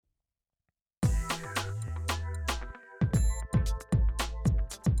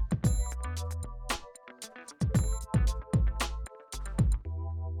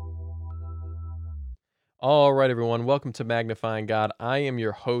All right, everyone. Welcome to Magnifying God. I am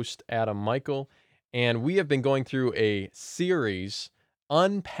your host, Adam Michael, and we have been going through a series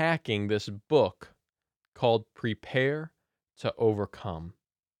unpacking this book called Prepare to Overcome.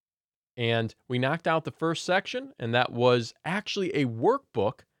 And we knocked out the first section, and that was actually a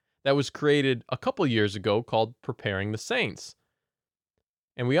workbook that was created a couple years ago called Preparing the Saints.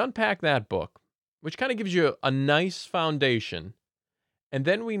 And we unpacked that book, which kind of gives you a nice foundation. And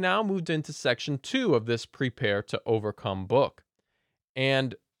then we now moved into section 2 of this Prepare to Overcome book.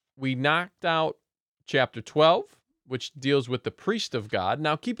 And we knocked out chapter 12, which deals with the priest of God.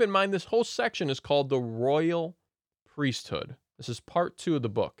 Now, keep in mind, this whole section is called the royal priesthood. This is part 2 of the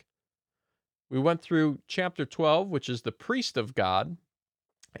book. We went through chapter 12, which is the priest of God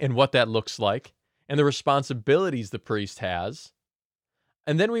and what that looks like and the responsibilities the priest has.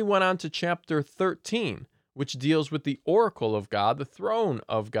 And then we went on to chapter 13, which deals with the oracle of God, the throne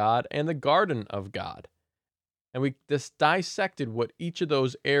of God, and the garden of God. And we just dissected what each of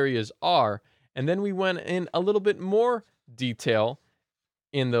those areas are. And then we went in a little bit more detail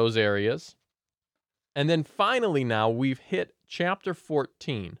in those areas. And then finally, now we've hit chapter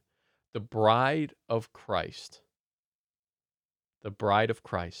 14, the bride of Christ. The bride of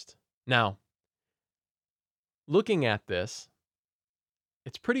Christ. Now, looking at this,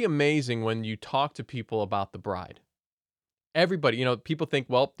 it's pretty amazing when you talk to people about the bride. Everybody, people think,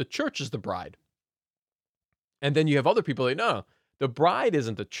 well, the church is the bride. And then you have other people that, no, the bride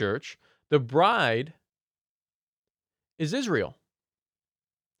isn't the church. The bride is Israel.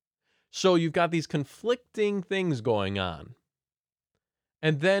 So you've got these conflicting things going on.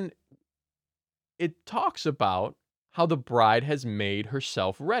 And then it talks about how the bride has made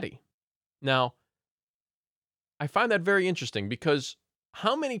herself ready. Now, I find that very interesting because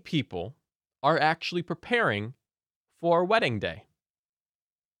how many people are actually preparing for wedding day?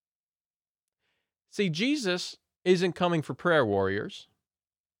 See, Jesus isn't coming for prayer warriors.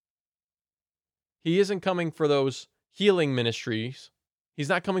 He isn't coming for those healing ministries. He's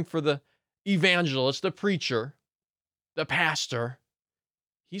not coming for the evangelist, the preacher, the pastor.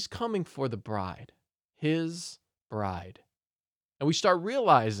 He's coming for the bride, his bride. And we start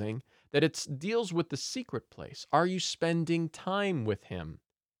realizing that it deals with the secret place. Are you spending time with him?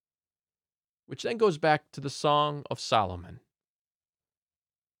 Which then goes back to the Song of Solomon.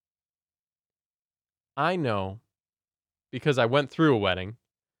 I know, because I went through a wedding,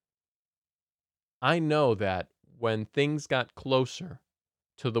 I know that when things got closer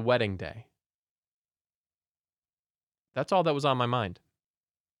to the wedding day, that's all that was on my mind.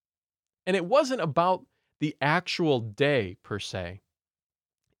 And it wasn't about the actual day per se.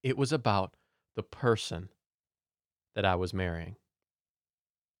 It was about the person that I was marrying.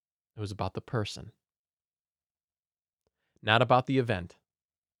 It was about the person, not about the event.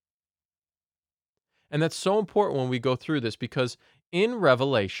 And that's so important when we go through this because in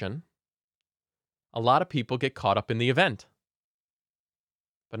Revelation, a lot of people get caught up in the event,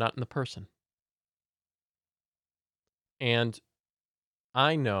 but not in the person. And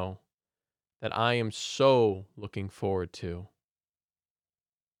I know that I am so looking forward to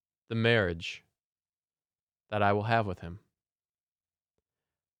the marriage that I will have with him.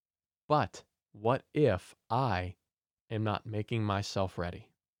 But what if I am not making myself ready?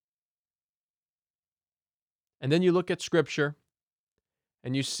 And then you look at scripture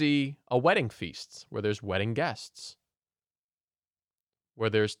and you see a wedding feast where there's wedding guests, where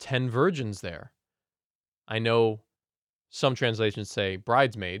there's 10 virgins there. I know some translations say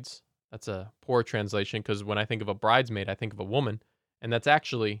bridesmaids. That's a poor translation because when I think of a bridesmaid, I think of a woman, and that's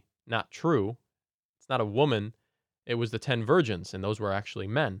actually not true. It's not a woman. It was the 10 virgins, and those were actually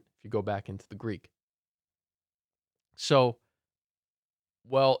men, if you go back into the Greek. So,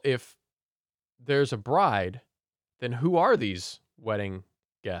 well, if there's a bride, then who are these wedding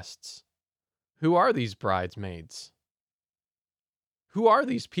guests? Who are these bridesmaids? Who are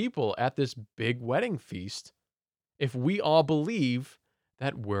these people at this big wedding feast if we all believe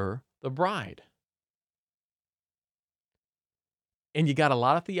that we're the bride? And you got a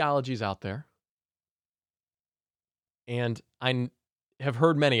lot of theologies out there, and I have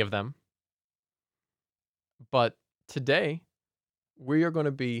heard many of them. But today, we are going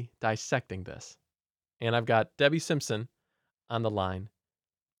to be dissecting this. And I've got Debbie Simpson on the line,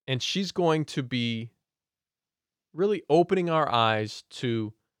 and she's going to be really opening our eyes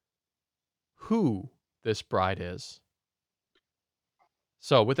to who this bride is.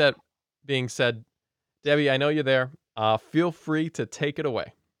 So, with that being said, Debbie, I know you're there. Feel free to take it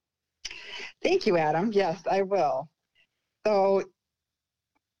away. Thank you, Adam. Yes, I will. So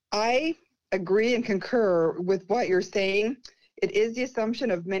I agree and concur with what you're saying. It is the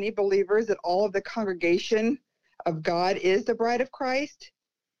assumption of many believers that all of the congregation of God is the bride of Christ.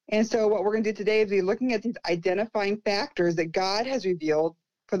 And so what we're going to do today is be looking at these identifying factors that God has revealed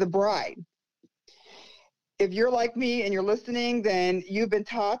for the bride. If you're like me and you're listening, then you've been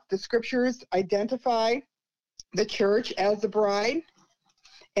taught the scriptures identify the church as the bride,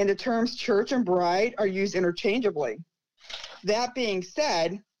 and the terms church and bride are used interchangeably. That being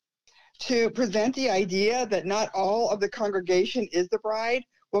said, to present the idea that not all of the congregation is the bride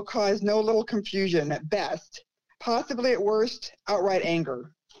will cause no little confusion at best, possibly at worst, outright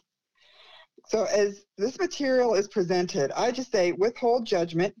anger. So as this material is presented, I just say withhold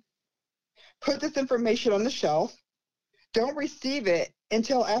judgment, put this information on the shelf, don't receive it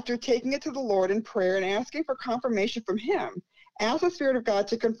until after taking it to the Lord in prayer and asking for confirmation from Him. Ask the Spirit of God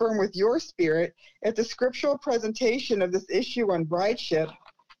to confirm with your spirit if the scriptural presentation of this issue on brideship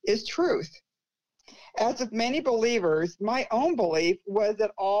is truth. As with many believers, my own belief was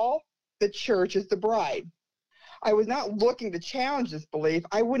that all the church is the bride. I was not looking to challenge this belief.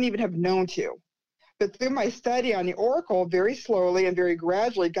 I wouldn't even have known to. But through my study on the oracle, very slowly and very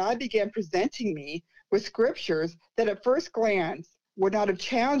gradually, God began presenting me with scriptures that at first glance would not have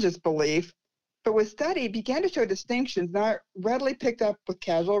challenged this belief, but with study began to show distinctions not readily picked up with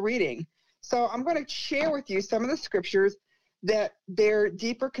casual reading. So I'm going to share with you some of the scriptures that bear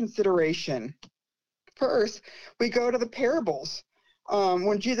deeper consideration. First, we go to the parables.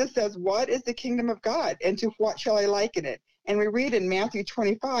 When Jesus says, "What is the kingdom of God, and to what shall I liken it?" And we read in Matthew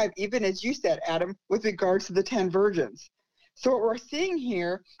 25, even as you said, Adam, with regards to the 10 virgins. So what we're seeing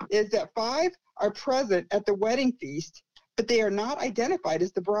here is that 5 are present at the wedding feast, but they are not identified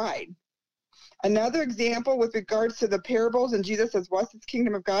as the bride. Another example with regards to the parables, and Jesus says, "What's the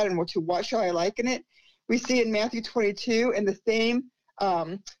kingdom of God, and to what shall I liken it?" We see in Matthew 22, and the same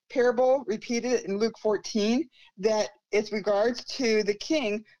parable repeated in Luke 14, that it's regards to the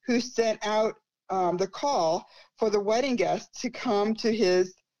king who sent out the call for the wedding guests to come to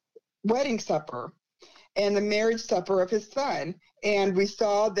his wedding supper and the marriage supper of his son. And we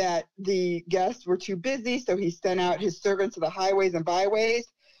saw that the guests were too busy, so he sent out his servants to the highways and byways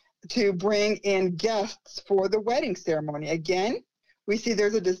to bring in guests for the wedding ceremony. Again, we see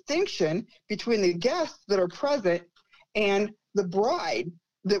there's a distinction between the guests that are present and the bride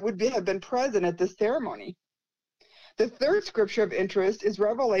that would have been present at this ceremony. The third scripture of interest is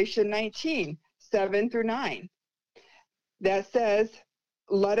Revelation 19, 7 through 9. That says,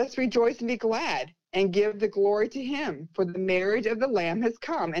 "Let us rejoice and be glad and give the glory to Him, for the marriage of the Lamb has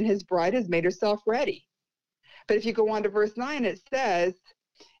come, and His bride has made herself ready." But if you go on to verse 9, it says,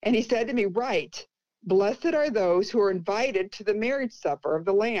 "And He said to me, Write, blessed are those who are invited to the marriage supper of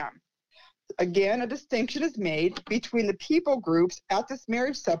the Lamb." Again, a distinction is made between the people groups at this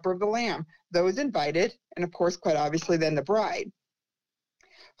marriage supper of the Lamb, those invited, and of course, quite obviously, then the bride.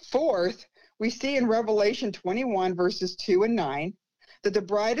 Fourth, we see in Revelation 21, verses 2 and 9, that the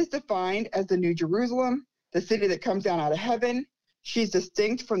bride is defined as the New Jerusalem, the city that comes down out of heaven. She's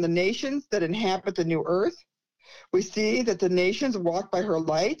distinct from the nations that inhabit the new earth. We see that the nations walk by her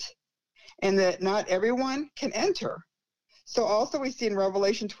light, and that not everyone can enter. So also we see in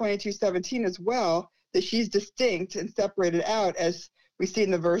Revelation 22:17 as well that she's distinct and separated out, as we see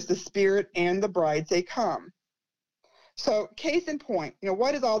in the verse, "The Spirit and the bride say, Come." So case in point,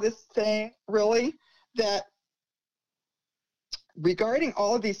 what is all this saying really? That regarding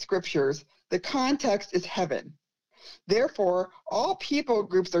all of these scriptures, the context is heaven. Therefore, all people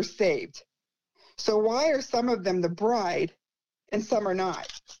groups are saved. So why are some of them the bride and some are not?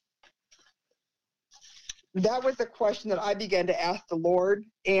 That was the question that I began to ask the Lord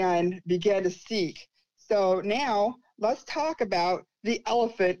and began to seek. So now let's talk about the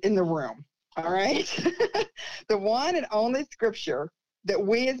elephant in the room, all right? The one and only scripture that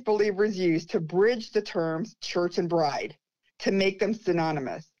we as believers use to bridge the terms church and bride, to make them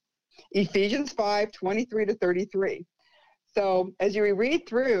synonymous. Ephesians 5:23 to 33. So as you read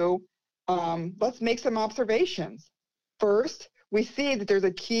through, let's make some observations. First, we see that there's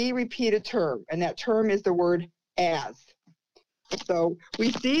a key repeated term, and that term is the word as. So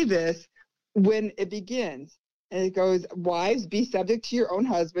we see this when it begins, and it goes, "Wives, be subject to your own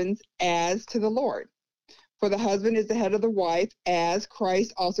husbands as to the Lord. For the husband is the head of the wife, as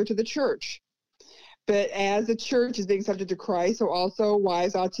Christ also to the church. But as the church is being subject to Christ, so also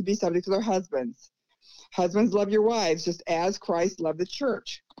wives ought to be subject to their husbands. Husbands, love your wives, just as Christ loved the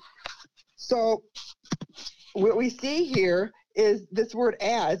church." So what we see here is this word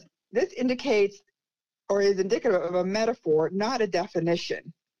 "as." This indicates or is indicative of a metaphor, not a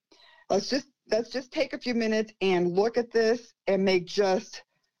definition. Let's just take a few minutes and look at this and make just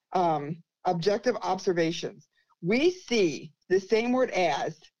objective observations. We see the same word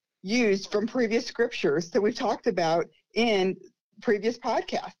as used from previous scriptures that we've talked about in previous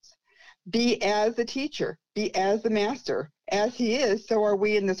podcasts. Be as the teacher, be as the master. As he is, so are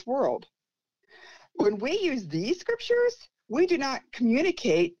we in this world. When we use these scriptures, we do not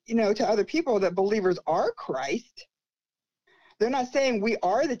communicate, to other people that believers are Christ. They're not saying we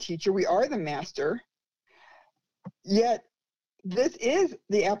are the teacher, we are the master. Yet this is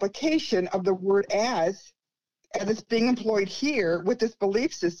the application of the word as it's being employed here with this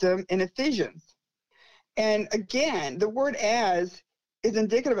belief system in Ephesians. And again, the word as is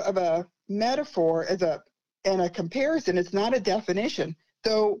indicative of a metaphor and a comparison. It's not a definition,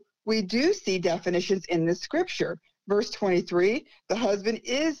 though we do see definitions in this scripture. Verse 23, the husband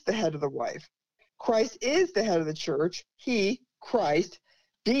is the head of the wife. Christ is the head of the church, he, Christ,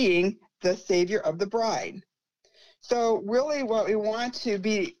 being the Savior of the bride. So really what we want to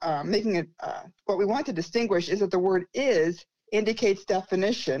be what we want to distinguish is that the word is indicates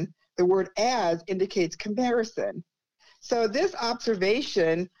definition. The word as indicates comparison. So this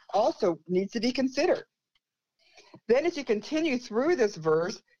observation also needs to be considered. Then as you continue through this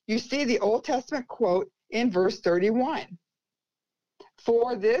verse, you see the Old Testament quote in verse 31.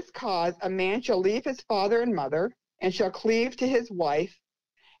 For this cause a man shall leave his father and mother, and shall cleave to his wife,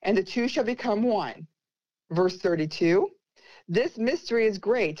 and the two shall become one. Verse 32, this mystery is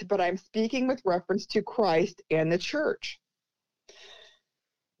great, but I'm speaking with reference to Christ and the church.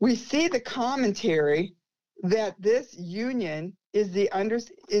 We see the commentary that this union in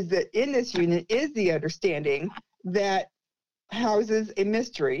this union is the understanding that houses a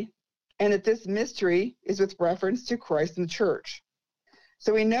mystery, and that this mystery is with reference to Christ and the church.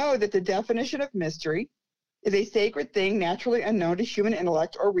 So we know that the definition of mystery is a sacred thing naturally unknown to human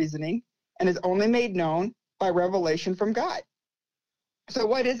intellect or reasoning, and is only made known by revelation from God. So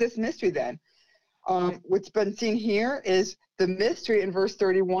what is this mystery then? What's been seen here is the mystery in verse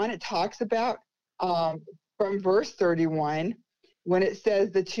 31. It talks about from verse 31 when it says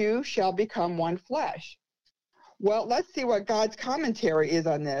the two shall become one flesh. Well, let's see what God's commentary is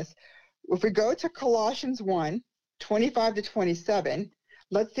on this. If we go to Colossians 1, 25 to 27,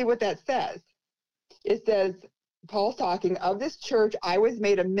 let's see what that says. It says, Paul's talking, of this church I was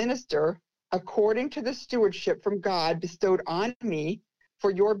made a minister according to the stewardship from God bestowed on me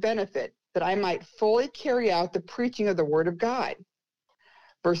for your benefit, that I might fully carry out the preaching of the word of God.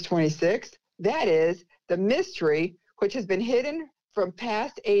 Verse 26, that is the mystery which has been hidden from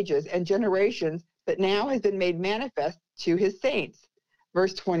past ages and generations, but now has been made manifest to his saints.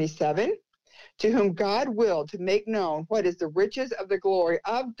 Verse 27, to whom God willed to make known what is the riches of the glory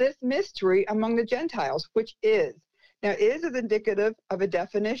of this mystery among the Gentiles, which is. Now, is indicative of a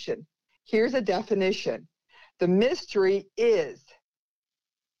definition. Here's a definition. The mystery is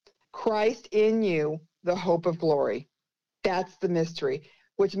Christ in you, the hope of glory. That's the mystery,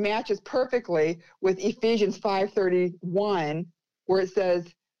 which matches perfectly with Ephesians 5:31, where it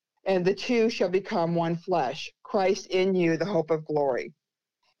says, and the two shall become one flesh. Christ in you, the hope of glory.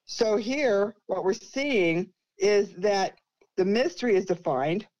 So here, what we're seeing is that the mystery is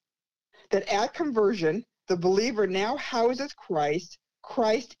defined, that at conversion, the believer now houses Christ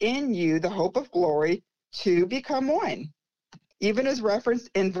in you, the hope of glory, to become one, even as referenced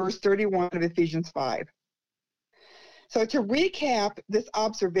in verse 31 of Ephesians 5. So to recap this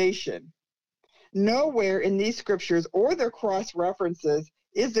observation, nowhere in these scriptures or their cross references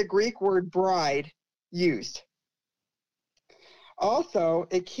is the Greek word bride used. Also,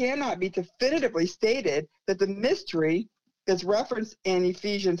 it cannot be definitively stated that the mystery that's referenced in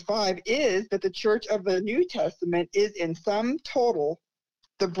Ephesians 5 is that the church of the New Testament is in sum total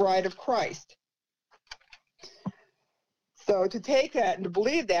the bride of Christ. So to take that and to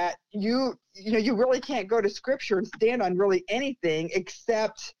believe that, you really can't go to scripture and stand on really anything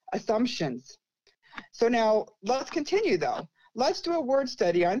except assumptions. So now let's continue though. Let's do a word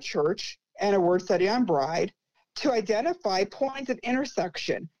study on church and a word study on bride to identify points of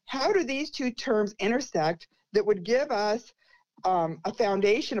intersection. How do these two terms intersect that would give us a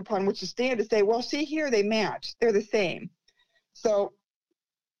foundation upon which to stand to say, well, see here, they match. They're the same. So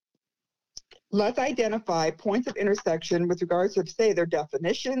let's identify points of intersection with regards to, say, their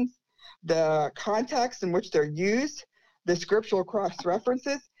definitions, the context in which they're used, the scriptural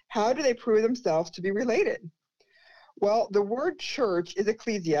cross-references. How do they prove themselves to be related? Well, the word church is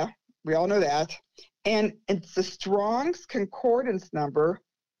ecclesia. We all know that. And it's the Strong's Concordance number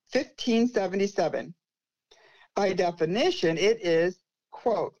 1577. By definition, it is,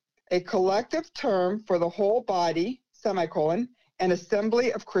 quote, a collective term for the whole body, semicolon, an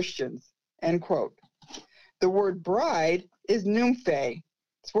assembly of Christians, end quote. The word bride is nymphe.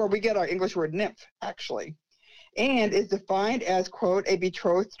 It's where we get our English word nymph, actually. and is defined as, quote, a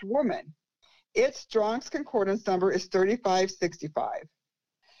betrothed woman. Its Strong's Concordance number is 3565.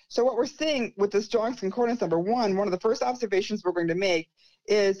 So what we're seeing with the Strong's Concordance number, one of the first observations we're going to make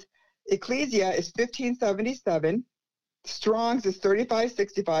is Ecclesia is 1577, Strong's is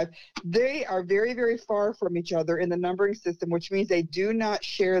 3565. They are very, very far from each other in the numbering system, which means they do not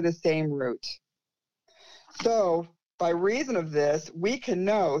share the same root. So by reason of this, we can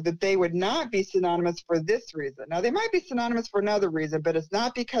know that they would not be synonymous for this reason. Now, they might be synonymous for another reason, but it's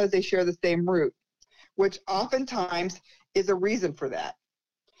not because they share the same root, which oftentimes is a reason for that.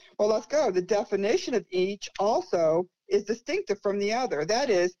 Well, let's go. The definition of each also is distinctive from the other. That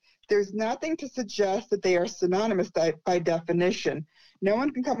is, there's nothing to suggest that they are synonymous by definition. No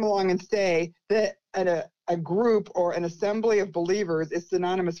one can come along and say that a group or an assembly of believers is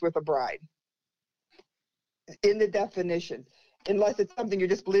synonymous with a bride in the definition, unless it's something you're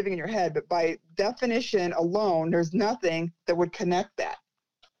just believing in your head. But by definition alone, there's nothing that would connect that.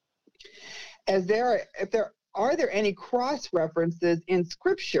 Are there any cross references in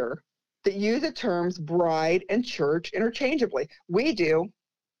Scripture that use the terms bride and church interchangeably? We do.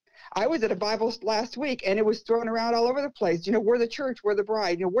 I was at a Bible last week, and it was thrown around all over the place. We're the church, we're the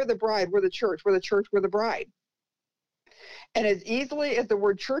bride. We're the bride, we're the church, we're the church, we're the bride. And as easily as the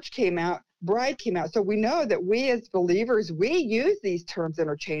word church came out, bride came out. So we know that we as believers, we use these terms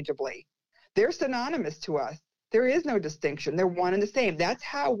interchangeably. They're synonymous to us. There is no distinction. They're one and the same. That's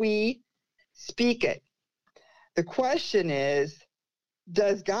how we speak it. The question is,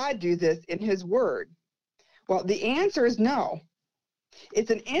 does God do this in his word? Well, the answer is no.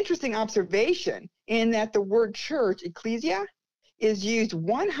 It's an interesting observation in that the word church, ecclesia, is used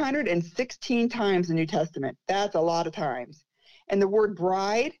 116 times in the New Testament. That's a lot of times. And the word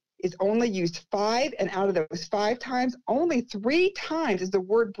bride is only used 5, and out of those 5 times, only 3 times is the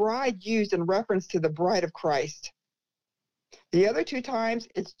word bride used in reference to the bride of Christ. The other 2 times,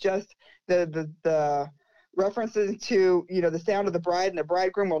 it's just the references to, the sound of the bride and the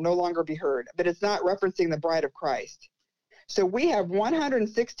bridegroom will no longer be heard, but it's not referencing the bride of Christ. So we have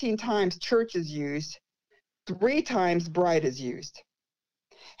 116 times church is used, 3 times bride is used.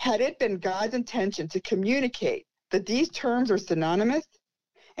 Had it been God's intention to communicate that these terms are synonymous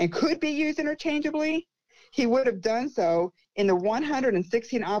and could be used interchangeably, he would have done so in the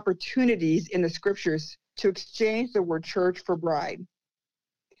 116 opportunities in the Scriptures to exchange the word church for bride.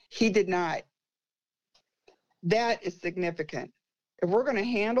 He did not. That is significant. If we're going to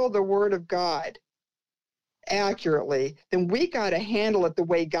handle the Word of God accurately, then we got to handle it the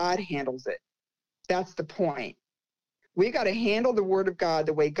way God handles it. That's the point. We got to handle the Word of God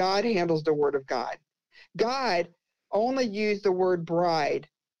the way God handles the Word of God. God only used the word bride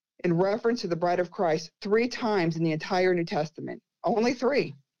in reference to the bride of Christ 3 times in the entire New Testament. Only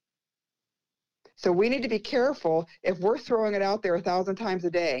 3. So we need to be careful if we're throwing it out there 1,000 times a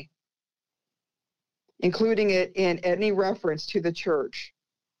day, including it in any reference to the church.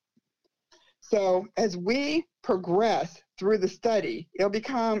 So as we progress through the study, it'll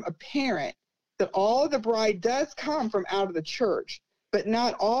become apparent that all of the bride does come from out of the church, but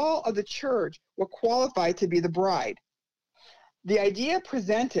not all of the church will qualify to be the bride. The idea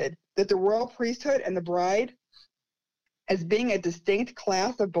presented that the royal priesthood and the bride as being a distinct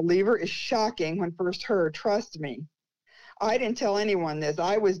class of believer is shocking when first heard. Trust me. I didn't tell anyone this.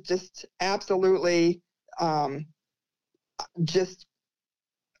 I was just absolutely just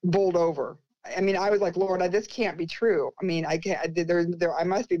bowled over. I mean, I was like, Lord, this can't be true. I mean, I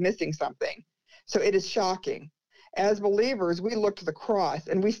must be missing something. So it is shocking. As believers, we look to the cross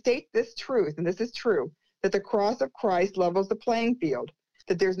and we state this truth, and this is true, that the cross of Christ levels the playing field,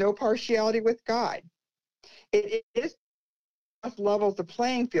 that there's no partiality with God. It is levels the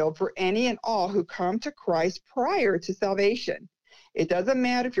playing field for any and all who come to Christ prior to salvation. It doesn't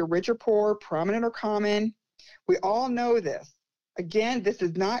matter if you're rich or poor, prominent or common. We all know this. Again, this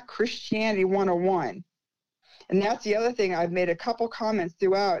is not Christianity 101. And that's the other thing. I've made a couple comments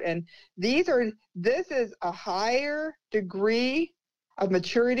throughout, and this is a higher degree of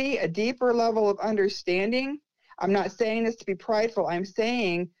maturity, a deeper level of understanding. I'm not saying this to be prideful. I'm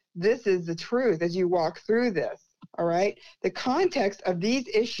saying this is the truth as you walk through this, all right? The context of these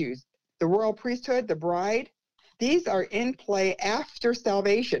issues, the royal priesthood, the bride, these are in play after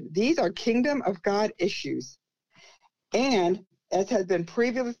salvation. These are kingdom of God issues. And as has been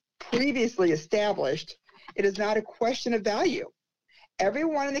previously established, it is not a question of value.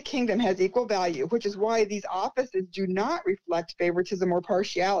 Everyone in the kingdom has equal value, which is why these offices do not reflect favoritism or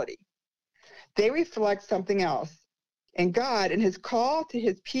partiality. They reflect something else. And God, in his call to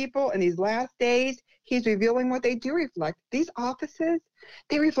his people in these last days, he's revealing what they do reflect. These offices,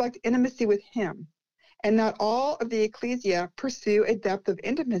 they reflect intimacy with him. And not all of the ecclesia pursue a depth of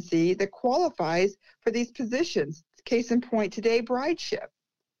intimacy that qualifies for these positions. Case in point today, brideship.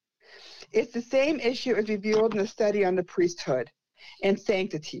 It's the same issue as revealed in the study on the priesthood and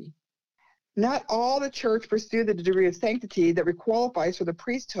sanctity. Not all the church pursue the degree of sanctity that qualifies for the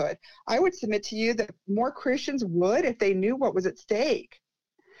priesthood. I would submit to you that more Christians would if they knew what was at stake.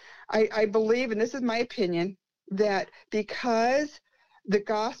 I believe, and this is my opinion, that because the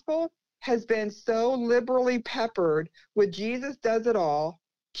gospel has been so liberally peppered with Jesus does it all,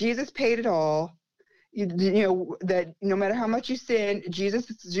 Jesus paid it all, you know, that no matter how much you sin,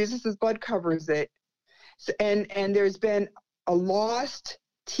 Jesus's blood covers it. So, and there's been a lost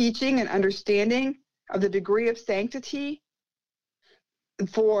teaching and understanding of the degree of sanctity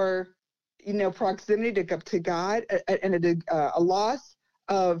for, you know, proximity to God, and a loss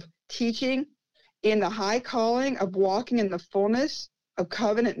of teaching in the high calling of walking in the fullness of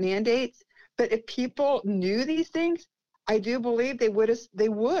covenant mandates. But if people knew these things, I do believe they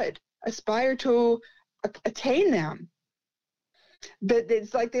would aspire to attain them. But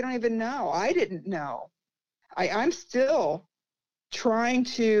it's like they don't even know. I didn't know. I'm still trying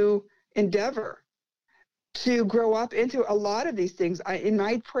to endeavor to grow up into a lot of these things. In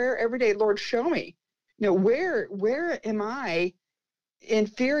my prayer every day, Lord, show me, you know, where am I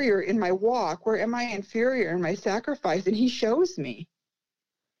inferior in my walk? Where am I inferior in my sacrifice? And he shows me.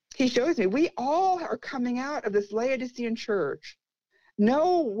 He shows me. We all are coming out of this Laodicean church.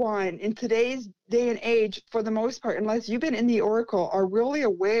 No one in today's day and age, for the most part, unless you've been in the oracle, are really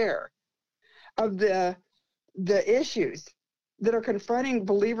aware of the issues that are confronting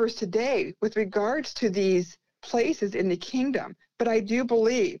believers today with regards to these places in the kingdom. But I do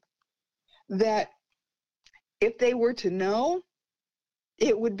believe that if they were to know,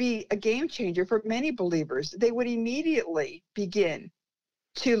 it would be a game changer for many believers. They would immediately begin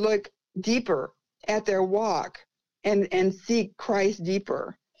to look deeper at their walk and seek Christ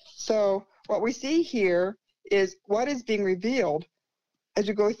deeper. So what we see here is what is being revealed as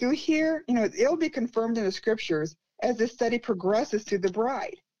we go through here. You know, it'll be confirmed in the scriptures as the study progresses through the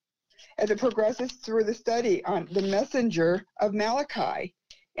bride, as it progresses through the study on the messenger of Malachi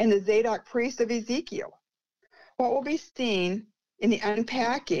and the Zadok priest of Ezekiel. What will be seen in the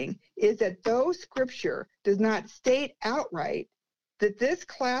unpacking is that though scripture does not state outright that this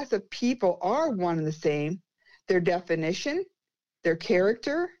class of people are one and the same, their definition, their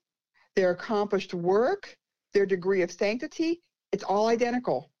character, their accomplished work, their degree of sanctity, it's all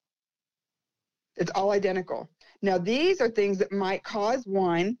identical. It's all identical. Now, these are things that might cause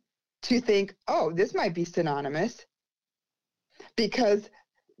one to think, oh, this might be synonymous, because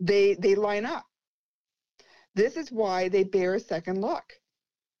they line up. This is why they bear a second look.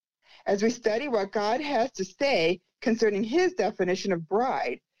 As we study what God has to say concerning his definition of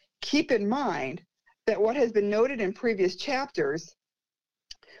bride, keep in mind that what has been noted in previous chapters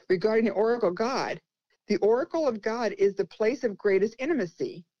regarding the oracle God, the oracle of God is the place of greatest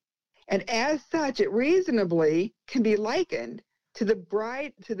intimacy. And as such, it reasonably can be likened to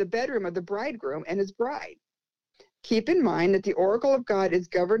the bedroom of the bridegroom and his bride. Keep in mind that the oracle of God is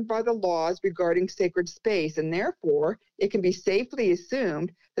governed by the laws regarding sacred space, and therefore it can be safely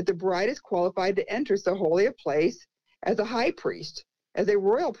assumed that the bride is qualified to enter so holy a place as a high priest, as a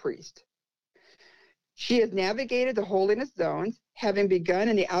royal priest. She has navigated the holiness zones, having begun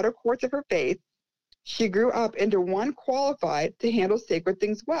in the outer courts of her faith. She grew up into one qualified to handle sacred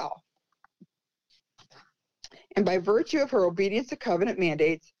things well. And by virtue of her obedience to covenant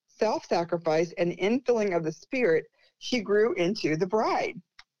mandates, self-sacrifice, and infilling of the Spirit, she grew into the bride.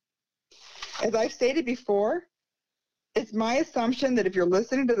 As I've stated before, it's my assumption that if you're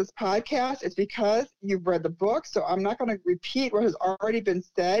listening to this podcast, it's because you've read the book. So I'm not going to repeat what has already been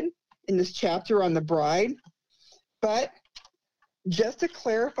said in this chapter on the bride. But just to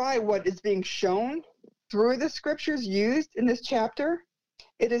clarify what is being shown through the scriptures used in this chapter,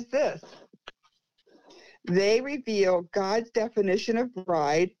 it is this. They reveal God's definition of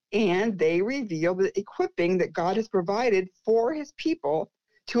bride, and they reveal the equipping that God has provided for his people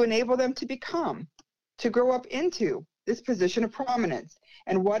to enable them to become, to grow up into this position of prominence.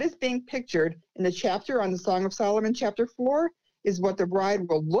 And what is being pictured in the chapter on the Song of Solomon, chapter 4, is what the bride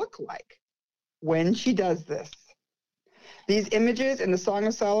will look like when she does this. These images in the Song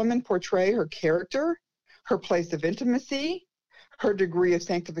of Solomon portray her character, her place of intimacy, her degree of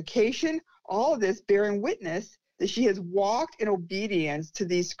sanctification, all of this bearing witness that she has walked in obedience to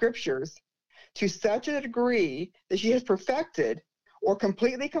these scriptures to such a degree that she has perfected or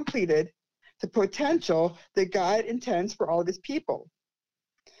completely completed the potential that God intends for all of his people.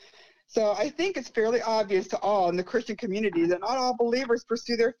 So I think it's fairly obvious to all in the Christian community that not all believers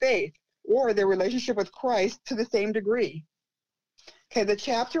pursue their faith or their relationship with Christ to the same degree. Okay, the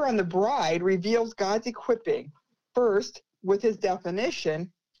chapter on the bride reveals God's equipping, first with his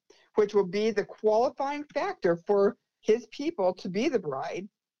definition, which will be the qualifying factor for his people to be the bride.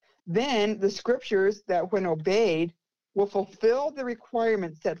 Then the scriptures that, when obeyed, will fulfill the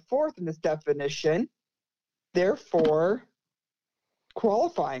requirements set forth in this definition, therefore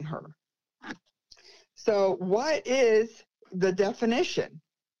qualifying her. So what is the definition?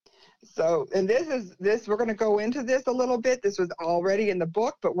 So, and we're going to go into this a little bit. This was already in the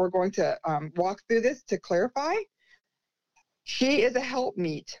book, but we're going to walk through this to clarify. She is a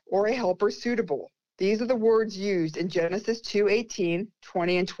helpmeet or a helper suitable. These are the words used in Genesis 2:18,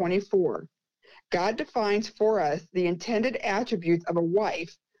 20, and 24. God defines for us the intended attributes of a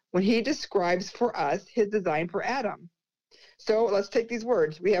wife when he describes for us his design for Adam. So let's take these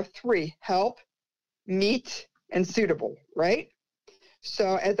words. We have three: help, meet, and suitable, right?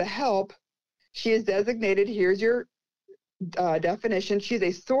 So as a help, she is designated, here's your definition, she's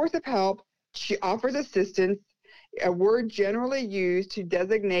a source of help, she offers assistance, a word generally used to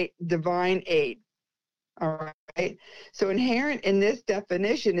designate divine aid. All right. So inherent in this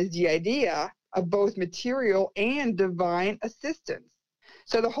definition is the idea of both material and divine assistance.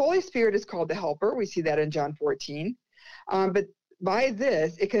 So the Holy Spirit is called the helper. We see that in John 14. But by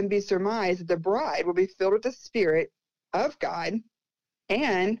this, it can be surmised that the bride will be filled with the Spirit of God,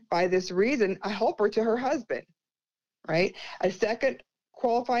 and by this reason, a helper to her husband, right? A second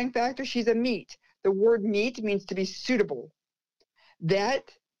qualifying factor, she's a meet. The word meet means to be suitable. That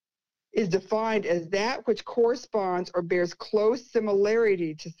is defined as that which corresponds or bears close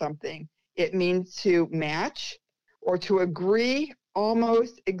similarity to something. It means to match or to agree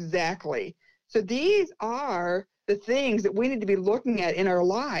almost exactly. So these are the things that we need to be looking at in our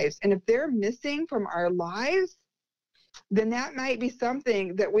lives. And if they're missing from our lives, then that might be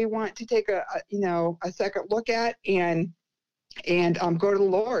something that we want to take a second look at and go to the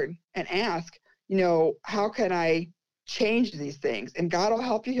Lord and ask, how can I change these things? And God will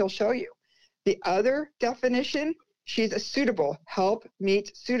help you. He'll show you. The other definition, she's a suitable, help,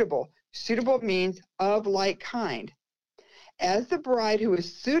 meet, suitable. Suitable means of like kind. As the bride who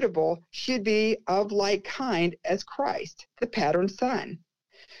is suitable should be of like kind as Christ, the pattern son.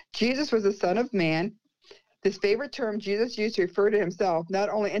 Jesus was the Son of Man. This favorite term Jesus used to refer to himself not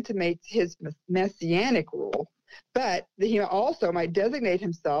only intimates his messianic rule, but that he also might designate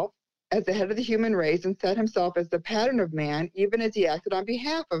himself as the head of the human race and set himself as the pattern of man, even as he acted on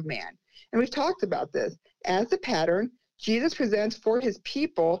behalf of man. And we've talked about this. As the pattern, Jesus presents for his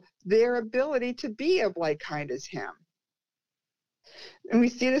people their ability to be of like kind as him. And we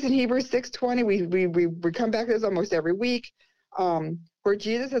see this in Hebrews 6:20. We come back to this almost every week, where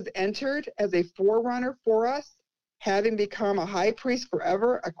Jesus has entered as a forerunner for us, having become a high priest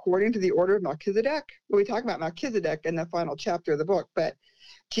forever according to the order of Melchizedek. We talk about Melchizedek in the final chapter of the book, but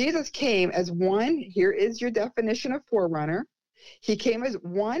Jesus came as one, here is your definition of forerunner. He came as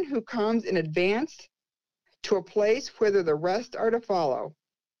one who comes in advance to a place whither the rest are to follow.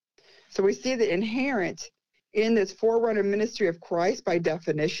 So we see that inherent in this forerunner ministry of Christ by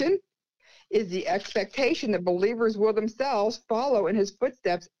definition is the expectation that believers will themselves follow in his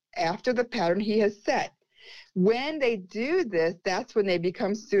footsteps after the pattern he has set. When they do this, that's when they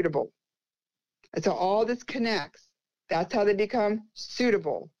become suitable. And so all this connects. That's how they become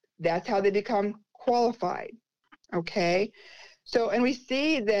suitable. That's how they become qualified. Okay? So, and we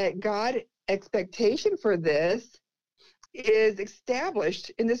see that God's expectation for this is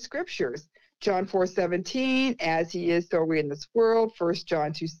established in the scriptures. John 4:17, as he is, so are we in this world. 1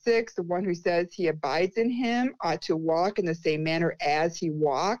 John 2:6, the one who says he abides in him ought to walk in the same manner as he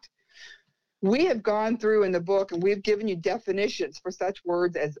walked. We have gone through in the book and we've given you definitions for such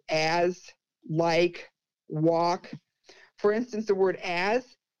words as, like, walk. For instance, the word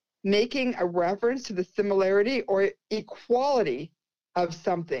as, making a reference to the similarity or equality of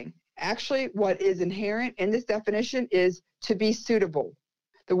something. Actually, what is inherent in this definition is to be suitable.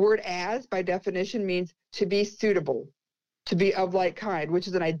 The word as, by definition, means to be suitable, to be of like kind, which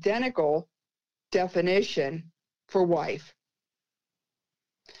is an identical definition for wife.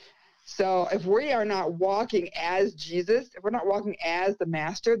 So if we are not walking as Jesus, if we're not walking as the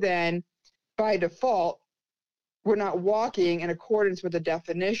master, then by default, we're not walking in accordance with the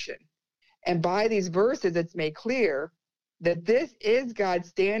definition. And by these verses, it's made clear that this is God's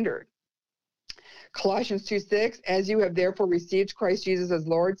standard. Colossians 2:6, as you have therefore received Christ Jesus as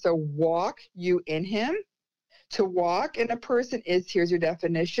Lord, so walk you in him. To walk in a person is, here's your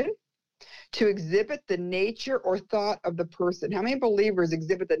definition, to exhibit the nature or thought of the person. How many believers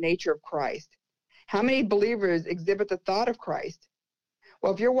exhibit the nature of Christ? How many believers exhibit the thought of Christ?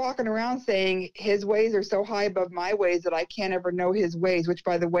 Well, if you're walking around saying his ways are so high above my ways that I can't ever know his ways, which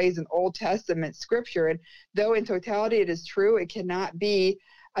by the way is an Old Testament scripture, and though in totality it is true, it cannot be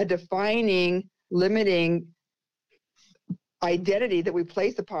a defining, limiting identity that we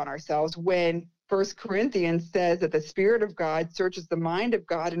place upon ourselves when 1 Corinthians says that the Spirit of God searches the mind of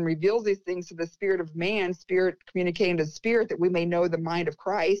God and reveals these things to the spirit of man, spirit communicating to spirit, that we may know the mind of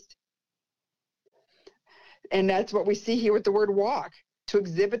Christ. And that's what we see here with the word walk, to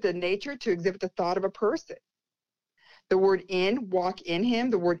exhibit the nature, to exhibit the thought of a person. The word in, walk in him,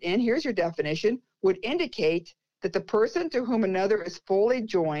 the word in, here's your definition, would indicate that the person to whom another is fully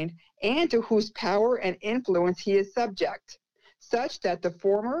joined and to whose power and influence he is subject, such that the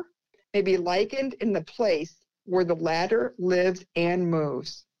former may be likened in the place where the latter lives and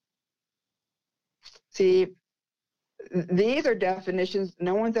moves. See, these are definitions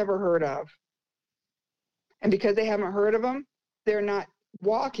no one's ever heard of. And because they haven't heard of them, they're not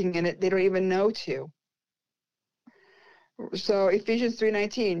walking in it. They don't even know to. So Ephesians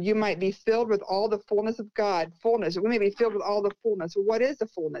 3:19, you might be filled with all the fullness of God. Fullness. We may be filled with all the fullness. Well, what is the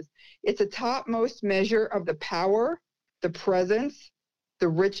fullness? It's a topmost measure of the power, the presence, the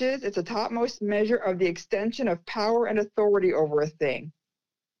riches. It's a topmost measure of the extension of power and authority over a thing.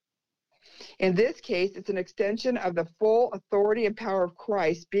 In this case, it's an extension of the full authority and power of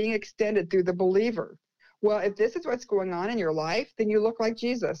Christ being extended through the believer. Well, if this is what's going on in your life, then you look like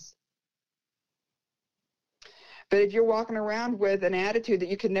Jesus. But if you're walking around with an attitude that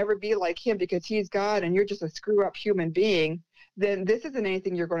you can never be like him because he's God and you're just a screw-up human being, then this isn't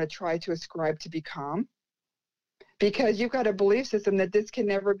anything you're going to try to ascribe to become, because you've got a belief system that this can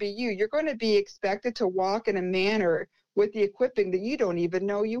never be you. You're going to be expected to walk in a manner with the equipping that you don't even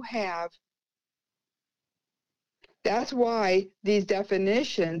know you have. That's why these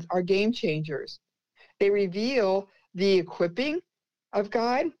definitions are game changers. They reveal the equipping of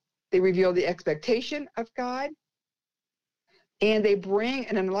God. They reveal the expectation of God. And they bring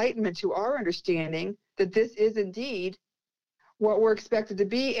an enlightenment to our understanding that this is indeed what we're expected to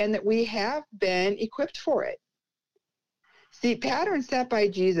be and that we have been equipped for it. See, pattern set by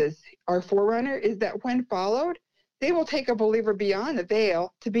Jesus, our forerunner, is that when followed, they will take a believer beyond the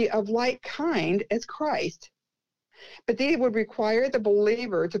veil to be of like kind as Christ. But they would require the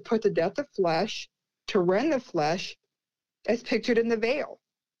believer to put to death the flesh, to rend the flesh, as pictured in the veil.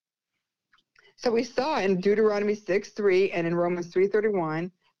 So we saw in Deuteronomy 6:3 and in Romans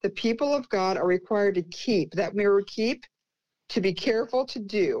 3:31, the people of God are required to keep, that mirror keep, to be careful to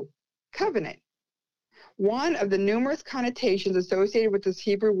do, covenant. One of the numerous connotations associated with this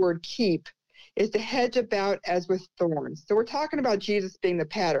Hebrew word keep is to hedge about as with thorns. So we're talking about Jesus being the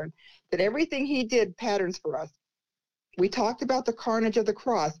pattern, that everything he did patterns for us. We talked about the carnage of the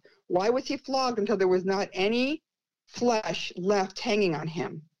cross. Why was he flogged until there was not any flesh left hanging on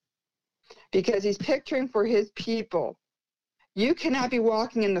him? Because he's picturing for his people, you cannot be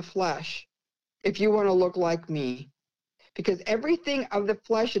walking in the flesh if you want to look like me. Because everything of the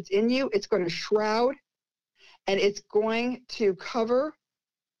flesh that's in you, it's going to shroud and it's going to cover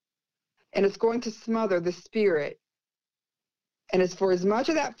and it's going to smother the spirit. And as for as much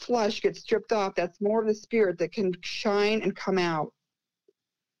of that flesh gets stripped off, that's more of the spirit that can shine and come out.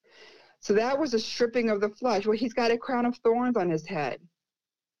 So that was a stripping of the flesh. Well, he's got a crown of thorns on his head.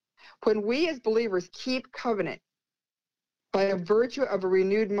 When we as believers keep covenant by a virtue of a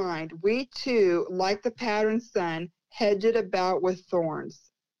renewed mind, we too, like the patterned son, hedge it about with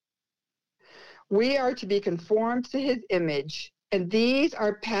thorns. We are to be conformed to his image, and these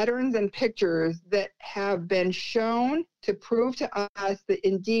are patterns and pictures that have been shown to prove to us that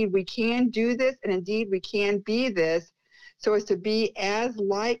indeed we can do this and indeed we can be this, so as to be as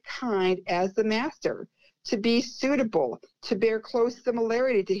like kind as the master, to be suitable, to bear close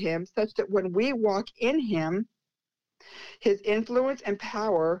similarity to him, such that when we walk in him, his influence and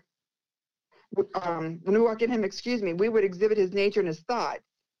power, when we walk in him, we would exhibit his nature and his thought.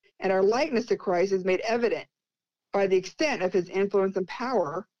 And our likeness to Christ is made evident by the extent of his influence and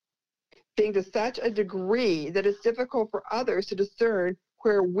power being to such a degree that it's difficult for others to discern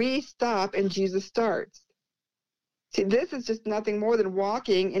where we stop and Jesus starts. See, this is just nothing more than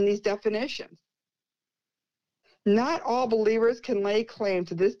walking in these definitions. Not all believers can lay claim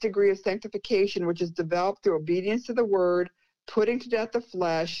to this degree of sanctification, which is developed through obedience to the word, putting to death the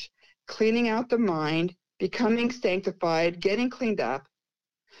flesh, cleaning out the mind, becoming sanctified, getting cleaned up.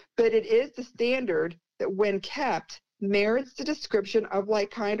 But it is the standard that when kept merits the description of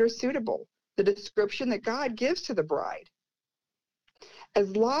like kind or suitable, the description that God gives to the bride.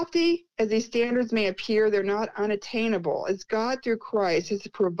 As lofty as these standards may appear, they're not unattainable, as God through Christ has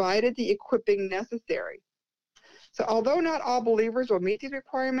provided the equipping necessary. So although not all believers will meet these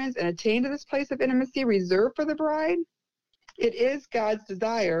requirements and attain to this place of intimacy reserved for the bride, it is God's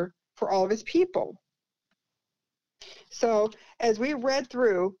desire for all of his people. So as we read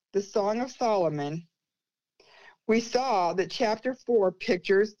through the Song of Solomon, we saw that chapter 4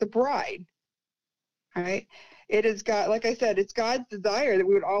 pictures the bride. All right? It is God, like I said, it's God's desire that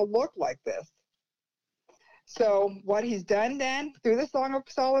we would all look like this. So what he's done then through the Song of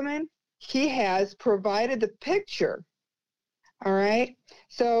Solomon, he has provided the picture. All right?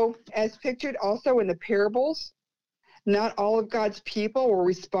 So as pictured also in the parables, not all of God's people will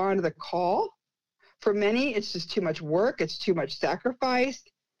respond to the call. For many, it's just too much work. It's too much sacrifice.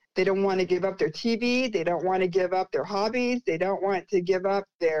 They don't want to give up their TV. They don't want to give up their hobbies. They don't want to give up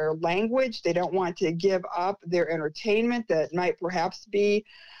their language. They don't want to give up their entertainment that might perhaps be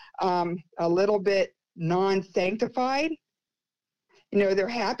a little bit non-sanctified. You know, they're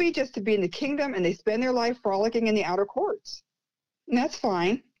happy just to be in the kingdom, and they spend their life frolicking in the outer courts. And that's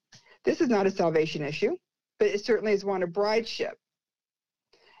fine. This is not a salvation issue, but it certainly is one of brideship.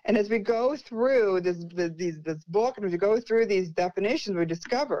 And as we go through this book, and as we go through these definitions, we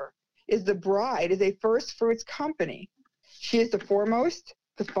discover is the bride is a first fruits company. She is the foremost,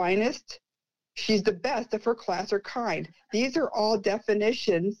 the finest. She's the best of her class or kind. These are all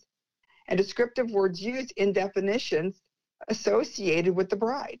definitions and descriptive words used in definitions associated with the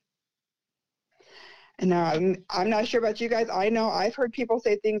bride. And I'm not sure about you guys. I know I've heard people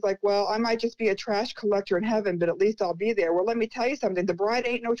say things like, well, I might just be a trash collector in heaven, but at least I'll be there. Well, let me tell you something. The bride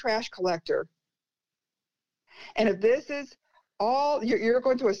ain't no trash collector. And if this is all you're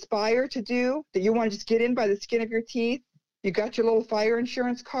going to aspire to do, that you want to just get in by the skin of your teeth, you got your little fire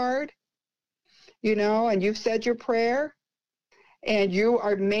insurance card, you know, and you've said your prayer, and you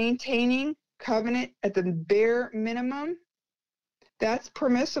are maintaining covenant at the bare minimum, that's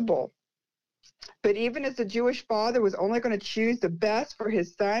permissible. But even as the Jewish father was only going to choose the best for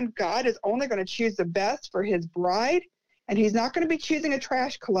his son, God is only going to choose the best for his bride, and he's not going to be choosing a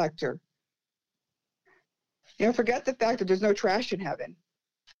trash collector. You know, forget the fact that there's no trash in heaven.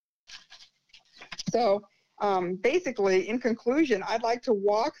 So basically, in conclusion, I'd like to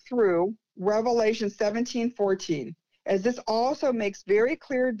walk through Revelation 17:14, as this also makes very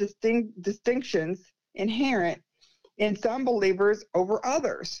clear distinctions inherent in some believers over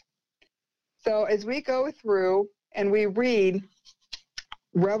others. So as we go through and we read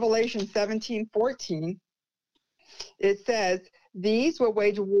Revelation 17:14, it says, these will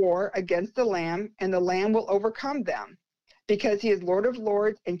wage war against the Lamb, and the Lamb will overcome them, because he is Lord of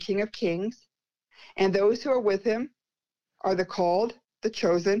lords and King of kings, and those who are with him are the called, the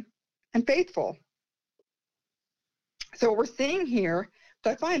chosen, and faithful. So what we're seeing here,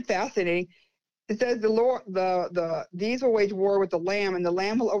 which I find fascinating, it says these will wage war with the Lamb, and the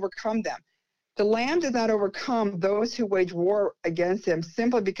Lamb will overcome them. The Lamb does not overcome those who wage war against him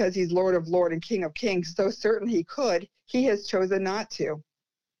simply because he's Lord of lords and King of kings. So certainly he could. He has chosen not to.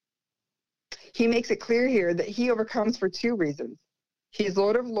 He makes it clear here that he overcomes for two reasons. He's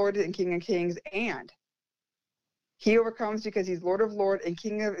Lord of lords and King of kings, and he overcomes because he's Lord of lords and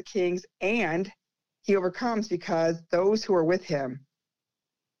King of kings, and he overcomes because those who are with him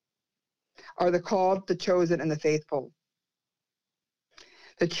are the called, the chosen, and the faithful.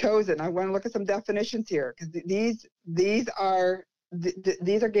 The chosen. I want to look at some definitions here, because these are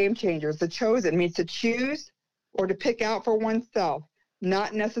game changers. The chosen means to choose or to pick out for oneself,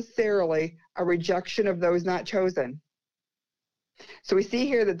 not necessarily a rejection of those not chosen. So we see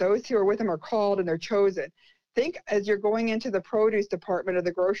here that those who are with him are called and they're chosen. Think as you're going into the produce department of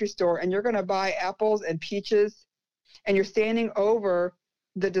the grocery store and you're going to buy apples and peaches, and you're standing over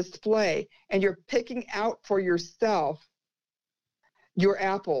the display and you're picking out for yourself your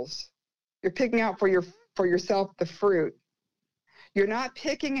apples. You're picking out for yourself the fruit. You're not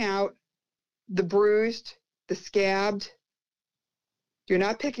picking out the bruised, the scabbed. You're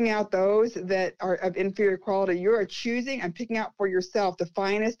not picking out those that are of inferior quality. You are choosing and picking out for yourself the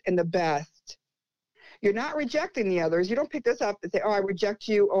finest and the best. You're not rejecting the others. You don't pick this up and say, oh, I reject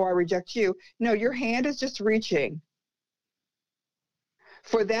you, oh, I reject you. No, your hand is just reaching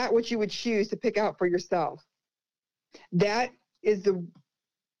for that which you would choose to pick out for yourself. That is the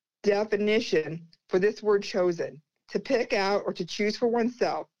definition for this word chosen, to pick out or to choose for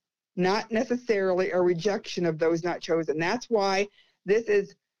oneself, not necessarily a rejection of those not chosen. That's why this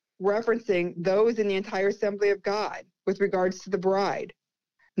is referencing those in the entire assembly of God with regards to the bride.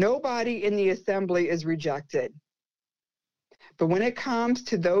 Nobody in the assembly is rejected. But when it comes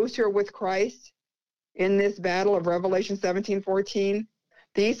to those who are with Christ in this battle of Revelation 17:14,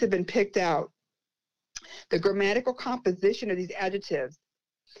 these have been picked out. The grammatical composition of these adjectives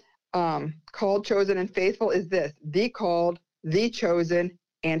called, chosen, and faithful is this: the called, the chosen,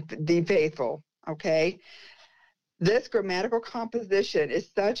 and the faithful. Okay? This grammatical composition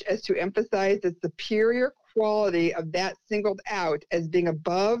is such as to emphasize the superior quality of that singled out as being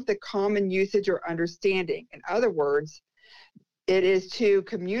above the common usage or understanding. In other words, it is to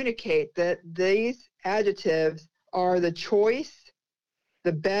communicate that these adjectives are the choice,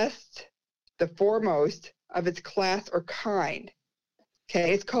 the best, the foremost of its class or kind.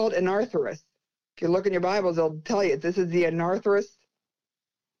 Okay, it's called anarthrous. If you look in your Bibles, they'll tell you this is the anarthrous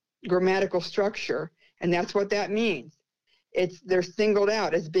grammatical structure, and that's what that means. They're singled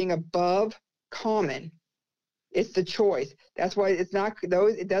out as being above common. It's the choice. That's why it's not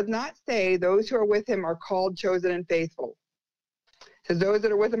those. It does not say those who are with him are called, chosen, and faithful. It says those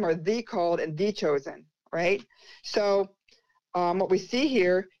that are with him are the called and the chosen. Right. So what we see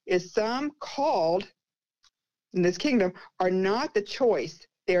here is some called in this kingdom are not the choice.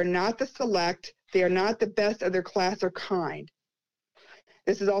 They are not the select. They are not the best of their class or kind.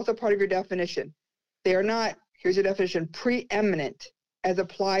 This is also part of your definition. They are not, here's your definition, preeminent as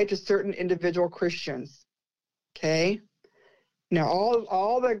applied to certain individual Christians. Okay? Now,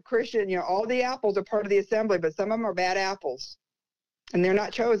 all the Christian, all the apples are part of the assembly, but some of them are bad apples, and they're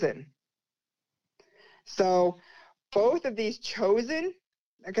not chosen. So both of these chosen,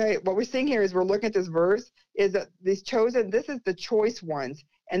 okay, what we're seeing here is we're looking at this verse, is that these chosen, this is the choice ones,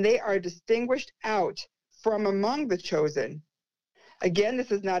 and they are distinguished out from among the chosen. Again,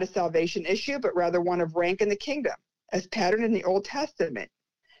 this is not a salvation issue, but rather one of rank in the kingdom, as patterned in the Old Testament.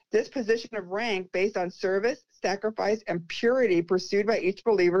 This position of rank based on service, sacrifice, and purity pursued by each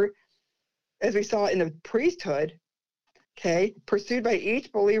believer, as we saw in the priesthood, okay, pursued by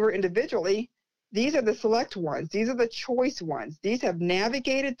each believer individually, these are the select ones. These are the choice ones. These have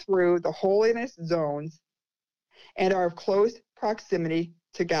navigated through the holiness zones and are of close proximity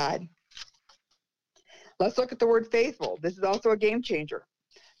to God. Let's look at the word faithful. This is also a game changer.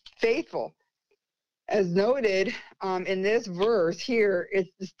 Faithful, as noted in this verse here, it's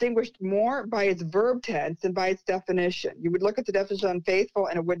distinguished more by its verb tense than by its definition. You would look at the definition on faithful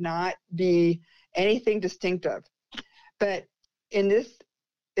and it would not be anything distinctive. But in this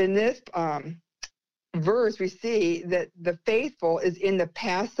verse, we see that the faithful is in the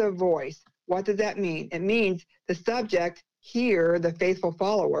passive voice. What does that mean? It means the subject here, the faithful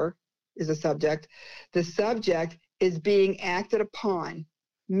follower, is a subject. The subject is being acted upon,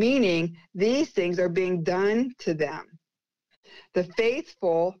 meaning these things are being done to them. The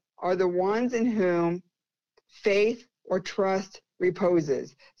faithful are the ones in whom faith or trust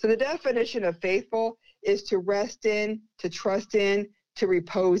reposes. So the definition of faithful is to rest in, to trust in, to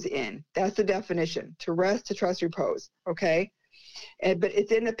repose in. That's the definition. To rest, to trust, repose. Okay? But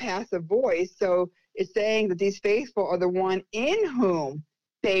it's in the passive voice, so it's saying that these faithful are the one in whom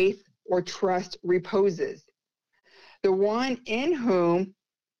faith or trust reposes. The one in whom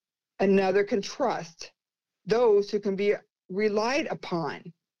another can trust. Those who can be relied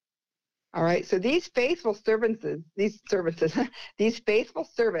upon. All right, so these faithful servants, these faithful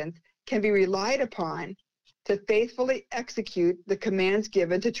servants can be relied upon to faithfully execute the commands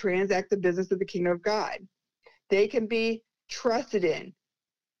given to transact the business of the kingdom of God. They can be trusted in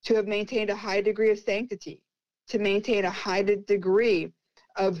to have maintained a high degree of sanctity, to maintain a high degree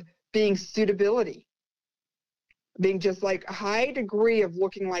of being suitability, being just like a high degree of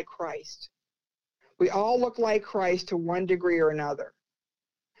looking like Christ. We all look like Christ to one degree or another.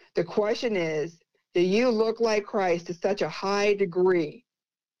 The question is, do you look like Christ to such a high degree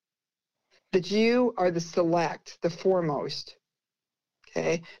that you are the select, the foremost?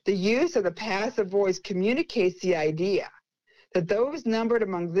 Okay. The use of the passive voice communicates the idea that those numbered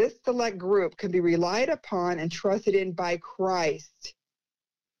among this select group can be relied upon and trusted in by Christ,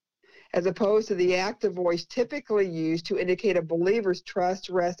 as opposed to the active voice typically used to indicate a believer's trust,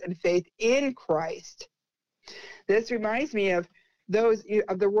 rest, and faith in Christ. This reminds me of those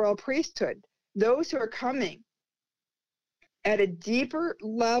of the royal priesthood, those who are coming at a deeper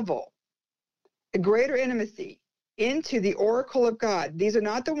level, a greater intimacy into the oracle of God. These are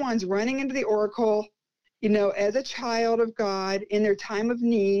not the ones running into the oracle, as a child of God in their time of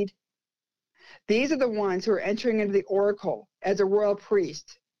need. These are the ones who are entering into the oracle as a royal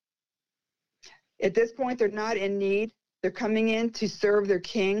priest. At this point, they're not in need. They're coming in to serve their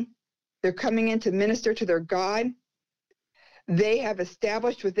king. They're coming in to minister to their God. They have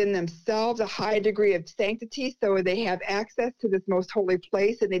established within themselves a high degree of sanctity, so they have access to this most holy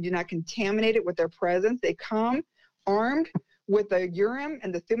place, and they do not contaminate it with their presence. They come armed with the Urim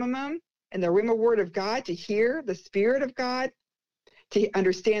and the Thummim and the Rhema word of God to hear the Spirit of God, to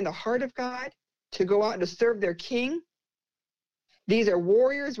understand the heart of God, to go out and to serve their king. These are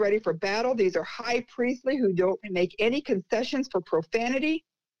warriors ready for battle. These are high priestly who don't make any concessions for profanity.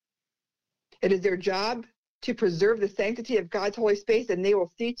 It is their job to preserve the sanctity of God's holy space, and they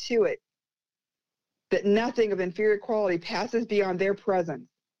will see to it that nothing of inferior quality passes beyond their presence.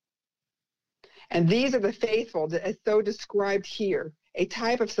 And these are the faithful, as so described here, a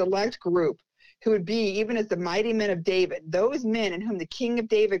type of select group who would be, even as the mighty men of David, those men in whom the king of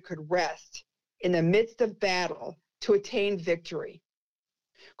David could rest in the midst of battle to attain victory.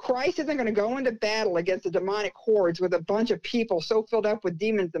 Christ isn't going to go into battle against the demonic hordes with a bunch of people so filled up with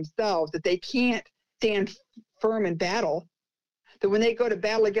demons themselves that they can't stand firm in battle, that when they go to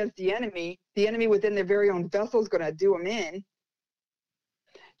battle against the enemy within their very own vessel is going to do them in.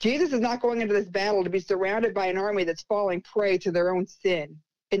 Jesus is not going into this battle to be surrounded by an army that's falling prey to their own sin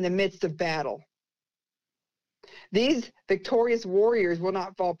in the midst of battle. These victorious warriors will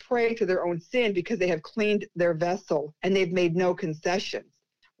not fall prey to their own sin because they have cleaned their vessel and they've made no concessions,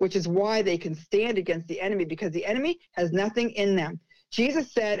 which is why they can stand against the enemy, because the enemy has nothing in them.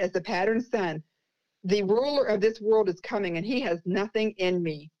 Jesus said, as the pattern son, the ruler of this world is coming and he has nothing in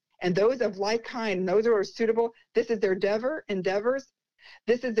me. And those of like kind, those who are suitable, this is their endeavors.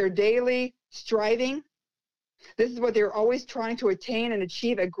 This is their daily striving. This is what they're always trying to attain and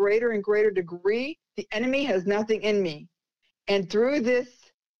achieve a greater and greater degree. The enemy has nothing in me. And through this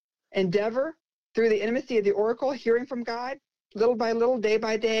endeavor, through the intimacy of the oracle, hearing from God, little by little, day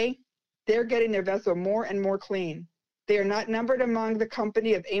by day, they're getting their vessel more and more clean. They are not numbered among the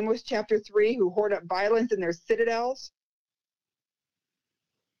company of Amos chapter 3 who hoard up violence in their citadels.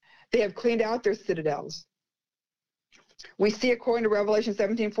 They have cleaned out their citadels. We see, according to Revelation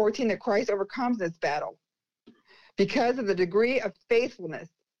 17:14, that Christ overcomes this battle because of the degree of faithfulness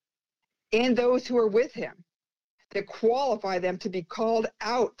in those who are with him that qualify them to be called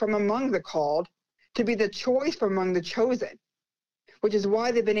out from among the called, to be the choice from among the chosen, which is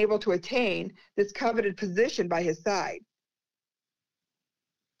why they've been able to attain this coveted position by his side.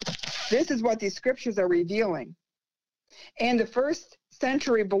 This is what these scriptures are revealing. And the first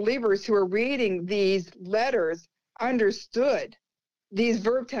century believers who are reading these letters understood these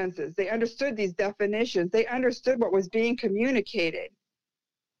verb tenses. They understood these definitions. They understood what was being communicated.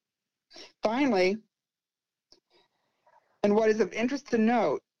 Finally, and what is of interest to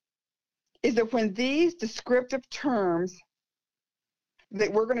note, is that when these descriptive terms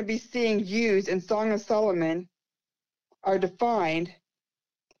that we're going to be seeing used in Song of Solomon are defined,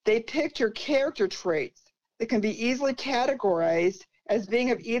 they picture character traits that can be easily categorized as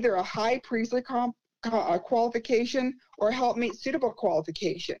being of either a high priestly qualification or a helpmeet suitable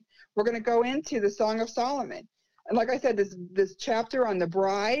qualification. We're going to go into the Song of Solomon. And like I said, this chapter on the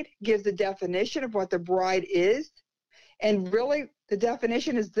bride gives the definition of what the bride is. And really, the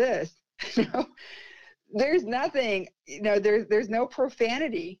definition is this. There's nothing, there's no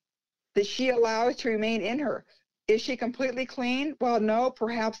profanity that she allows to remain in her. Is she completely clean? Well, no,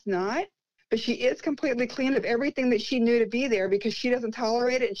 perhaps not. But she is completely clean of everything that she knew to be there because she doesn't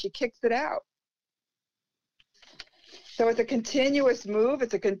tolerate it and she kicks it out. So it's a continuous move.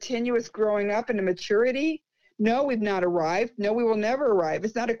 It's a continuous growing up into maturity. No, we've not arrived. No, we will never arrive.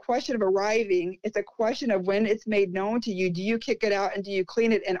 It's not a question of arriving. It's a question of when it's made known to you. Do you kick it out and do you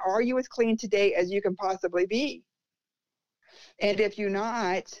clean it? And are you as clean today as you can possibly be? And if you're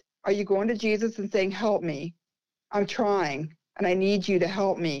not, are you going to Jesus and saying, help me? I'm trying and I need you to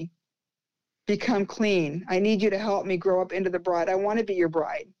help me become clean. I need you to help me grow up into the bride. I want to be your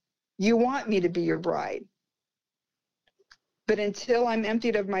bride. You want me to be your bride. But until I'm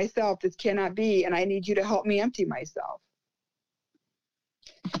emptied of myself, this cannot be, and I need you to help me empty myself.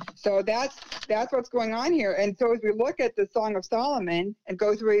 So that's what's going on here. And so as we look at the Song of Solomon and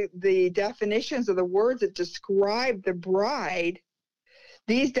go through the definitions of the words that describe the bride,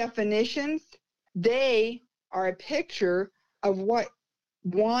 these definitions, they are a picture of what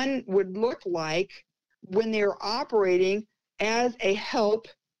one would look like when they're operating as a help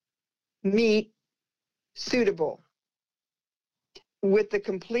meet suitable, with the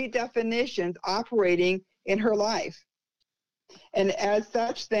complete definitions operating in her life. And as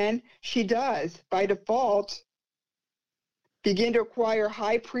such, then, she does, by default, begin to acquire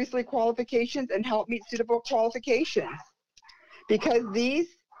high priestly qualifications and help meet suitable qualifications. Because these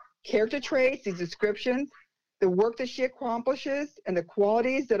character traits, these descriptions, the work that she accomplishes, and the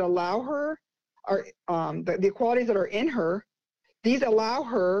qualities that allow her, are the qualities that are in her, these allow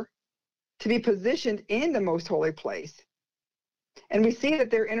her to be positioned in the most holy place. And we see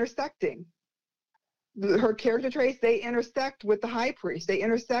that they're intersecting. Her character traits, they intersect with the high priest. They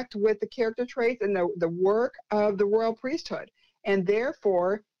intersect with the character traits and the work of the royal priesthood. And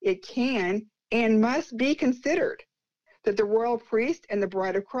therefore, it can and must be considered that the royal priest and the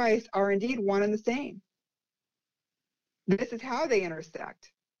bride of Christ are indeed one and the same. This is how they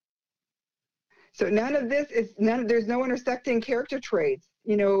intersect. So there's no intersecting character traits,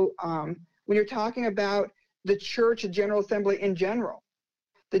 when you're talking about the church, the General Assembly in general.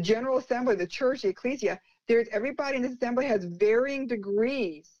 The General Assembly, the church, the ecclesia, everybody in this assembly has varying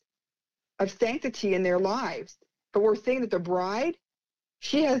degrees of sanctity in their lives. But we're seeing that the bride,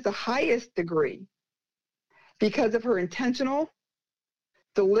 she has the highest degree because of her intentional,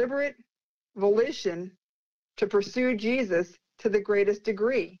 deliberate volition to pursue Jesus to the greatest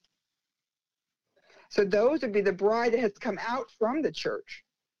degree. So those would be the bride that has come out from the church.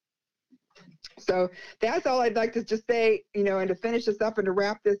 So that's all I'd like to just say, and to finish this up and to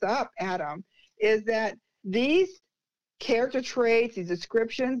wrap this up, Adam, is that these character traits, these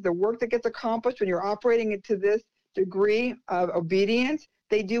descriptions, the work that gets accomplished when you're operating into this degree of obedience,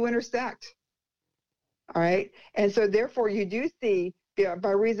 they do intersect. All right. And so therefore you do see,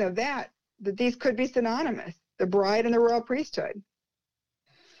 by reason of that these could be synonymous, the bride and the royal priesthood.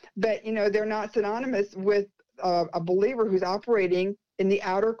 But, they're not synonymous with a believer who's operating in the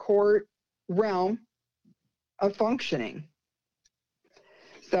outer court realm of functioning.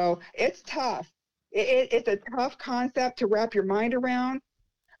 So it's tough. It's a tough concept to wrap your mind around.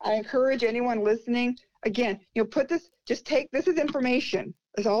 I encourage anyone listening, again, put this, just take, this is information.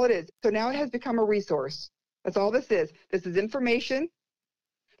 That's all it is. So now it has become a resource. That's all this is. This is information.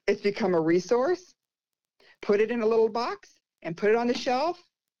 It's become a resource. Put it in a little box and put it on the shelf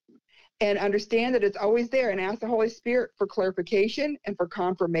and understand that it's always there, and ask the Holy Spirit for clarification and for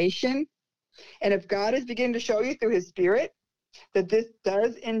confirmation. And if God is beginning to show you through his Spirit that this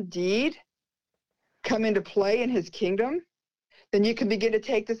does indeed come into play in his kingdom, then you can begin to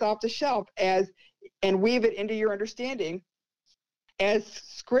take this off the shelf and weave it into your understanding as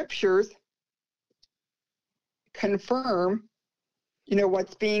scriptures confirm,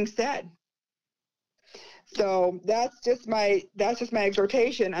 what's being said. So that's just my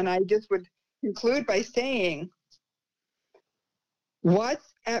exhortation, and I just would conclude by saying,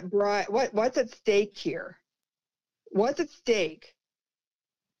 what's at stake here? What's at stake?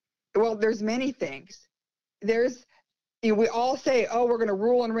 Well, there's many things. We all say, oh, we're going to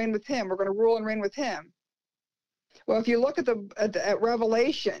rule and reign with him. We're going to rule and reign with him. Well, if you look at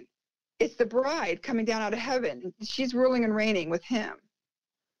Revelation, it's the bride coming down out of heaven. She's ruling and reigning with him.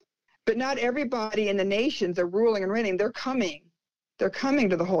 But not everybody in the nations are ruling and reigning. They're coming. They're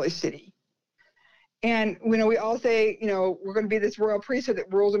coming to the holy city. And, we all say, we're going to be this royal priesthood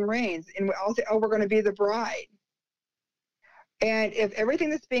that rules and reigns. And we all say, oh, we're going to be the bride. And if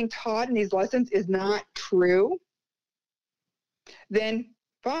everything that's being taught in these lessons is not true, then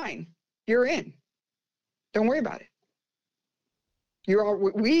fine, you're in. Don't worry about it.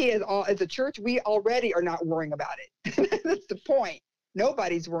 As a church, we already are not worrying about it. That's the point.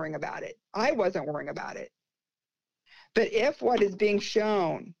 Nobody's worrying about it. I wasn't worrying about it. But if what is being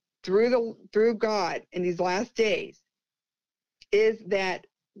shown through God in these last days is that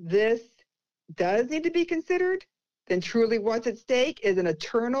this does need to be considered, then truly what's at stake is an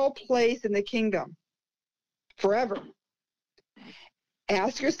eternal place in the kingdom forever.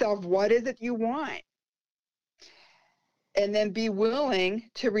 Ask yourself, what is it you want? And then be willing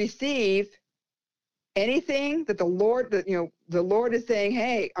to receive anything that the Lord is saying,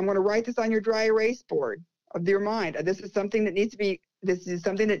 hey, I'm going to write this on your dry erase board of your mind. This is something that needs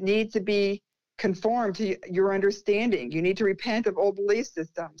to be conformed to your understanding. You need to repent of old belief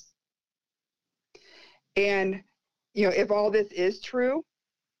systems. And, if all this is true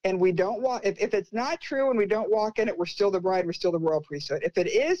and we don't walk, if it's not true and we don't walk in it, we're still the bride, we're still the royal priesthood. If it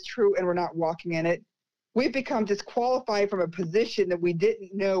is true and we're not walking in it, we've become disqualified from a position that we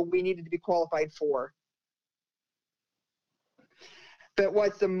didn't know we needed to be qualified for. But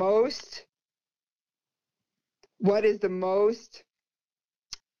what is the most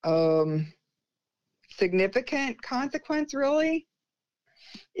significant consequence, really,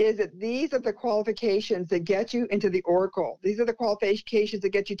 is that these are the qualifications that get you into the oracle. These are the qualifications that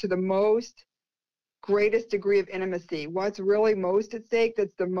get you to the greatest degree of intimacy. What's really most at stake,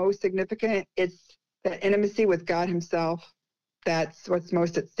 that's the most significant, it's that intimacy with God himself. That's what's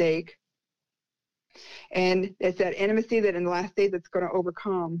most at stake. And it's that intimacy that in the last days that's going to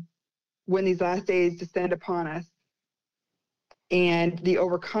overcome when these last days descend upon us. And the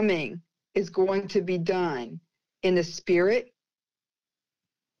overcoming is going to be done in the Spirit,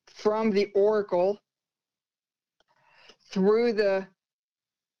 from the oracle, through the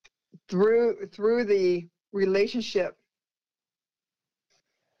relationship,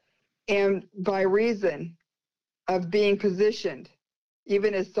 and by reason of being positioned,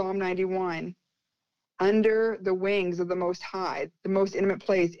 even as Psalm 91 under the wings of the Most High, the most intimate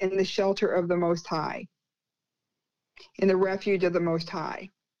place, in the shelter of the Most High, in the refuge of the Most High.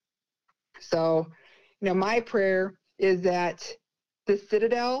 So, my prayer is that the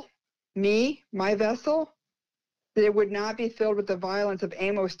citadel, me, my vessel, that it would not be filled with the violence of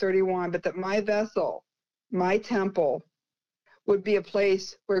Amos 31, but that my vessel, my temple, would be a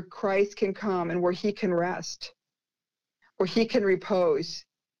place where Christ can come and where he can rest, where he can repose,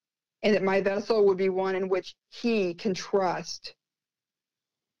 and that my vessel would be one in which he can trust.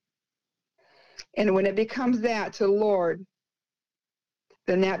 And when it becomes that to the Lord,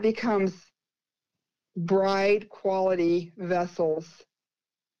 then that becomes bride quality vessels.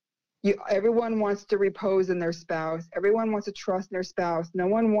 Everyone wants to repose in their spouse. Everyone wants to trust in their spouse. No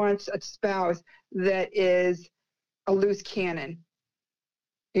one wants a spouse that is a loose cannon.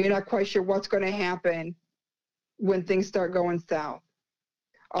 You're not quite sure what's going to happen when things start going south.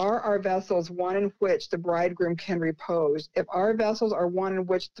 Are our vessels one in which the bridegroom can repose? If our vessels are one in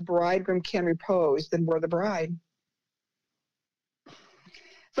which the bridegroom can repose, then we're the bride.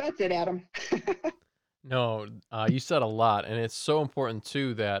 So that's it, Adam. No, you said a lot, and it's so important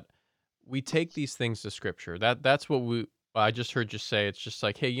too that we take these things to Scripture. That's what I just heard you say. It's just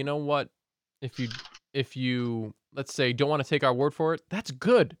like, hey, you know what? If you let's say don't want to take our word for it, that's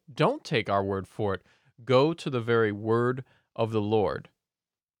good. Don't take our word for it. Go to the very word of the Lord.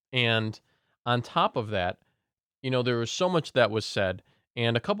 And on top of that, there was so much that was said,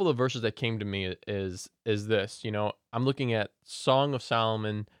 and a couple of verses that came to me is this. I'm looking at Song of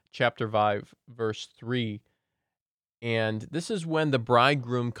Solomon, chapter 5, verse 3, and this is when the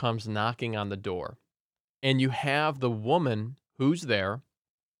bridegroom comes knocking on the door, and you have the woman who's there,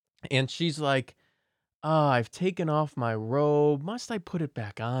 and she's like, I've taken off my robe. Must I put it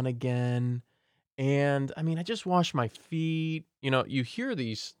back on again? And I mean, I just washed my feet. You hear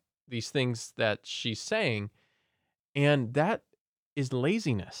these things that she's saying, and that is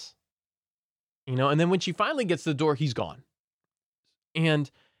laziness. And then when she finally gets to the door, he's gone.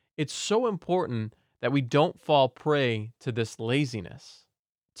 And it's so important that we don't fall prey to this laziness,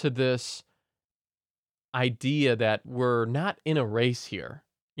 to this idea that we're not in a race here.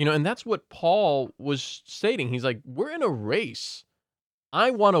 And that's what Paul was stating. He's like, we're in a race.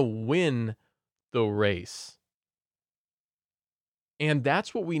 I want to win the race. And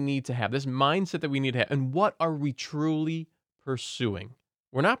that's what we need to have, this mindset that we need to have. And what are we truly pursuing?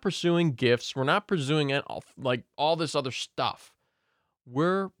 We're not pursuing gifts. We're not pursuing all this other stuff.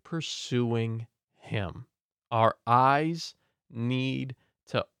 We're pursuing him. Our eyes need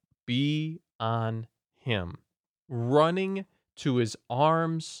to be on him, running to his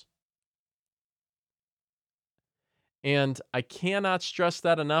arms. And I cannot stress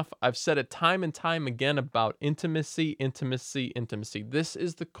that enough. I've said it time and time again about intimacy, intimacy, intimacy. This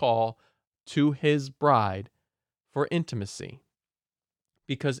is the call to his bride for intimacy.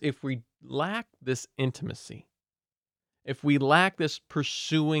 Because if we lack this intimacy, if we lack this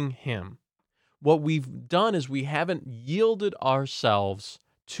pursuing him, what we've done is we haven't yielded ourselves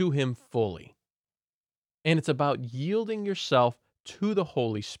to him fully. And it's about yielding yourself to the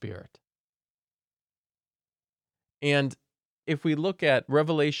Holy Spirit. And if we look at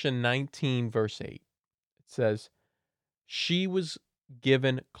Revelation 19, verse 8, it says, she was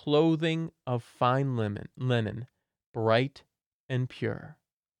given clothing of fine linen, bright and pure.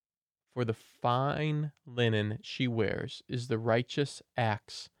 For the fine linen she wears is the righteous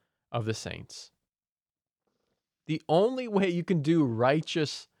acts of the saints. The only way you can do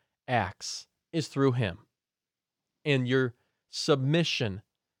righteous acts is through him and your submission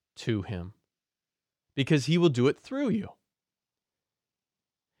to him, because he will do it through you.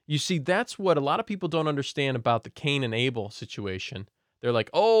 You see, that's what a lot of people don't understand about the Cain and Abel situation. They're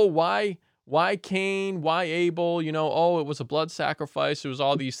like, oh, why Cain? Why Abel? It was a blood sacrifice. It was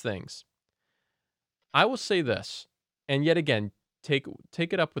all these things. I will say this, and yet again, take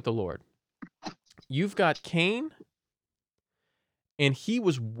it up with the Lord. You've got Cain, and he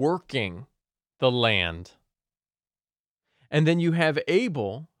was working the land. And then you have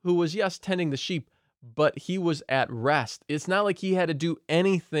Abel, who was, yes, tending the sheep, but he was at rest. It's not like he had to do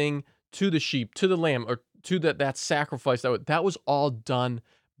anything to the sheep, to the lamb, or to that sacrifice. That was all done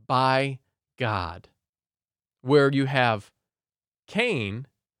by God. Where you have Cain,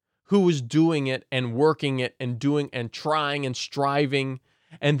 who was doing it and working it and doing and trying and striving,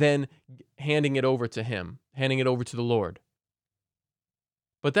 and then handing it over to him, handing it over to the Lord.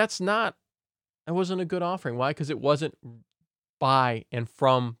 But that wasn't a good offering. Why? Because it wasn't by and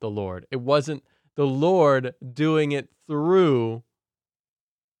from the Lord. It wasn't the Lord doing it through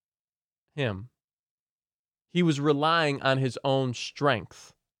him. He was relying on his own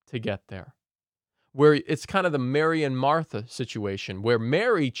strength to get there. where it's kind of the Mary and Martha situation, where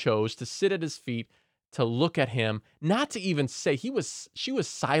Mary chose to sit at his feet, to look at him, not to even say she was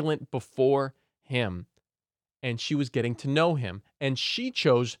silent before him, and she was getting to know him, and she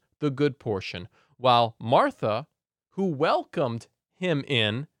chose the good portion, while Martha, who welcomed him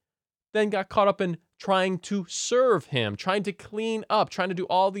in, then got caught up in trying to serve him, trying to clean up, trying to do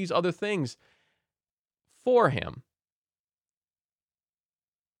all these other things for him,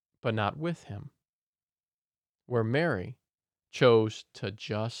 but not with him. Where Mary chose to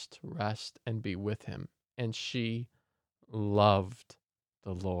just rest and be with him, and she loved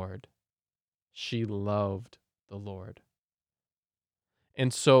the Lord. She loved the Lord.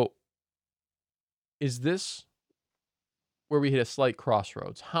 And so, is this where we hit a slight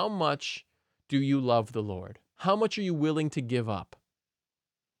crossroads? How much do you love the Lord? How much are you willing to give up?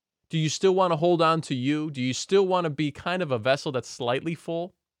 Do you still want to hold on to you? Do you still want to be kind of a vessel that's slightly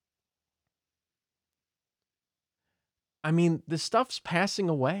full? I mean, this stuff's passing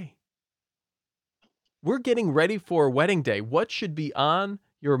away. We're getting ready for a wedding day. What should be on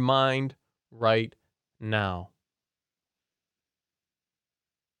your mind right now?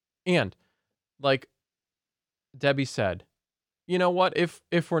 And like Debbie said, you know what? If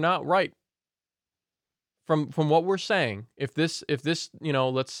we're not right from what we're saying, if this,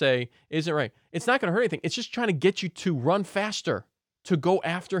 let's say isn't right, it's not going to hurt anything. It's just trying to get you to run faster, to go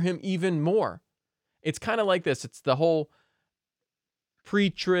after him even more. It's kind of like this. It's the whole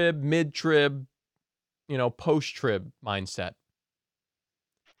pre-trib, mid-trib, post-trib mindset.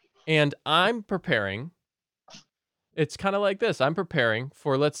 And I'm preparing. It's kind of like this. I'm preparing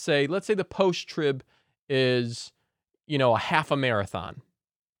for, let's say the post-trib is, a half a marathon.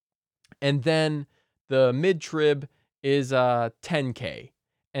 And then the mid-trib is 10K.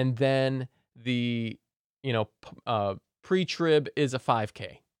 And then the, pre-trib is a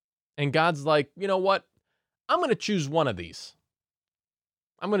 5K. And God's like, you know what? I'm going to choose one of these.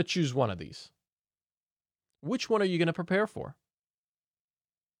 Which one are you going to prepare for?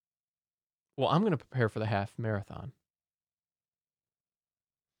 Well, I'm going to prepare for the half marathon.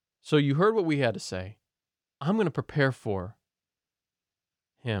 So you heard what we had to say. I'm going to prepare for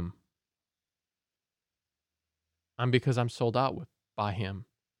him. Because I'm sold out by him.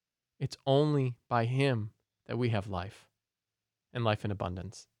 It's only by him that we have life, and life in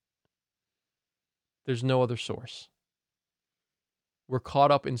abundance. There's no other source. We're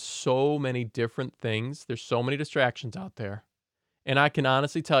caught up in so many different things. There's so many distractions out there. And I can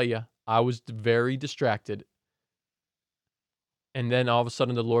honestly tell you, I was very distracted. And then all of a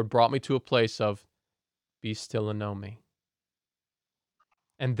sudden, the Lord brought me to a place of, be still and know me.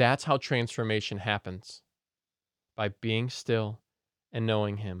 And that's how transformation happens. By being still and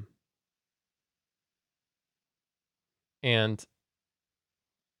knowing him. And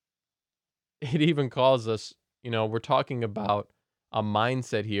it even calls us, we're talking about a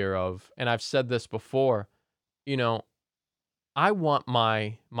mindset here of, and I've said this before, I want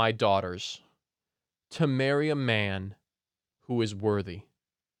my daughters to marry a man who is worthy.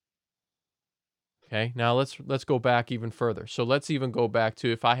 Okay, now let's go back even further. So let's even go back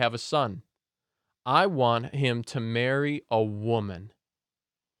to, if I have a son, I want him to marry a woman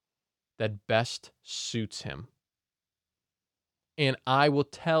that best suits him. And I will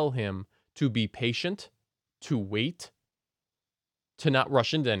tell him to be patient, to wait, to not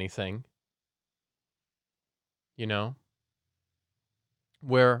rush into anything.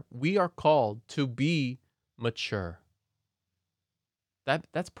 Where we are called to be mature.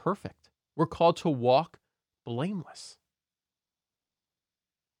 That's perfect. We're called to walk blameless.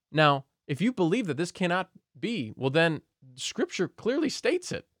 Now, if you believe that this cannot be, well, then Scripture clearly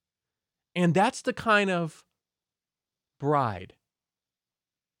states it. And that's the kind of bride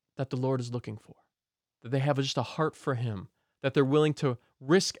that the Lord is looking for. That they have just a heart for him. That they're willing to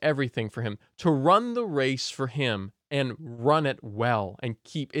risk everything for him. To run the race for him and run it well. And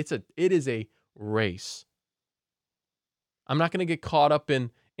it is a race. I'm not going to get caught up in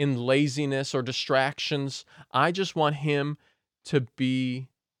laziness or distractions. I just want him to be...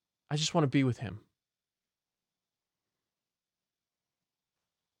 I just want to be with him.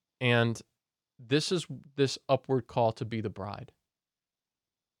 And this is this upward call to be the bride.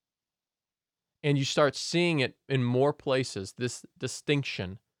 And you start seeing it in more places, this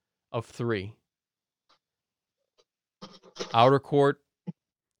distinction of three. Outer court,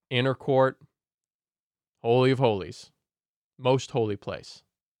 inner court, holy of holies, most holy place.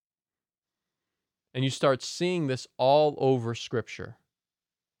 And you start seeing this all over Scripture.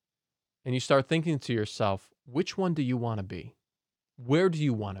 And you start thinking to yourself, which one do you want to be? Where do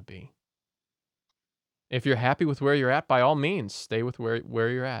you want to be? If you're happy with where you're at, by all means, stay with where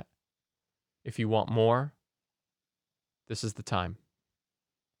you're at. If you want more, this is the time.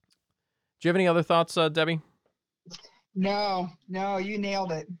 Do you have any other thoughts, Debbie? No, you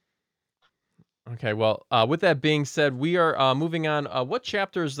nailed it. Okay, well, with that being said, we are moving on. What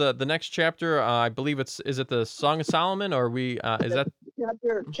chapter is the next chapter? I believe is it the Song of Solomon, or is that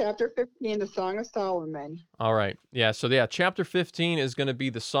chapter 15, the Song of Solomon? all right? Yeah, so yeah, chapter 15 is going to be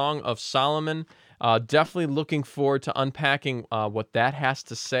the Song of Solomon. Definitely looking forward to unpacking what that has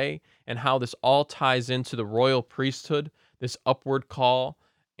to say and how this all ties into the royal priesthood, this upward call,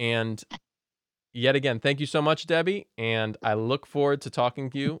 and yet again, thank you so much, Debbie, and I look forward to talking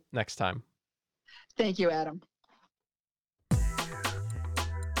to you next time. Thank you, Adam.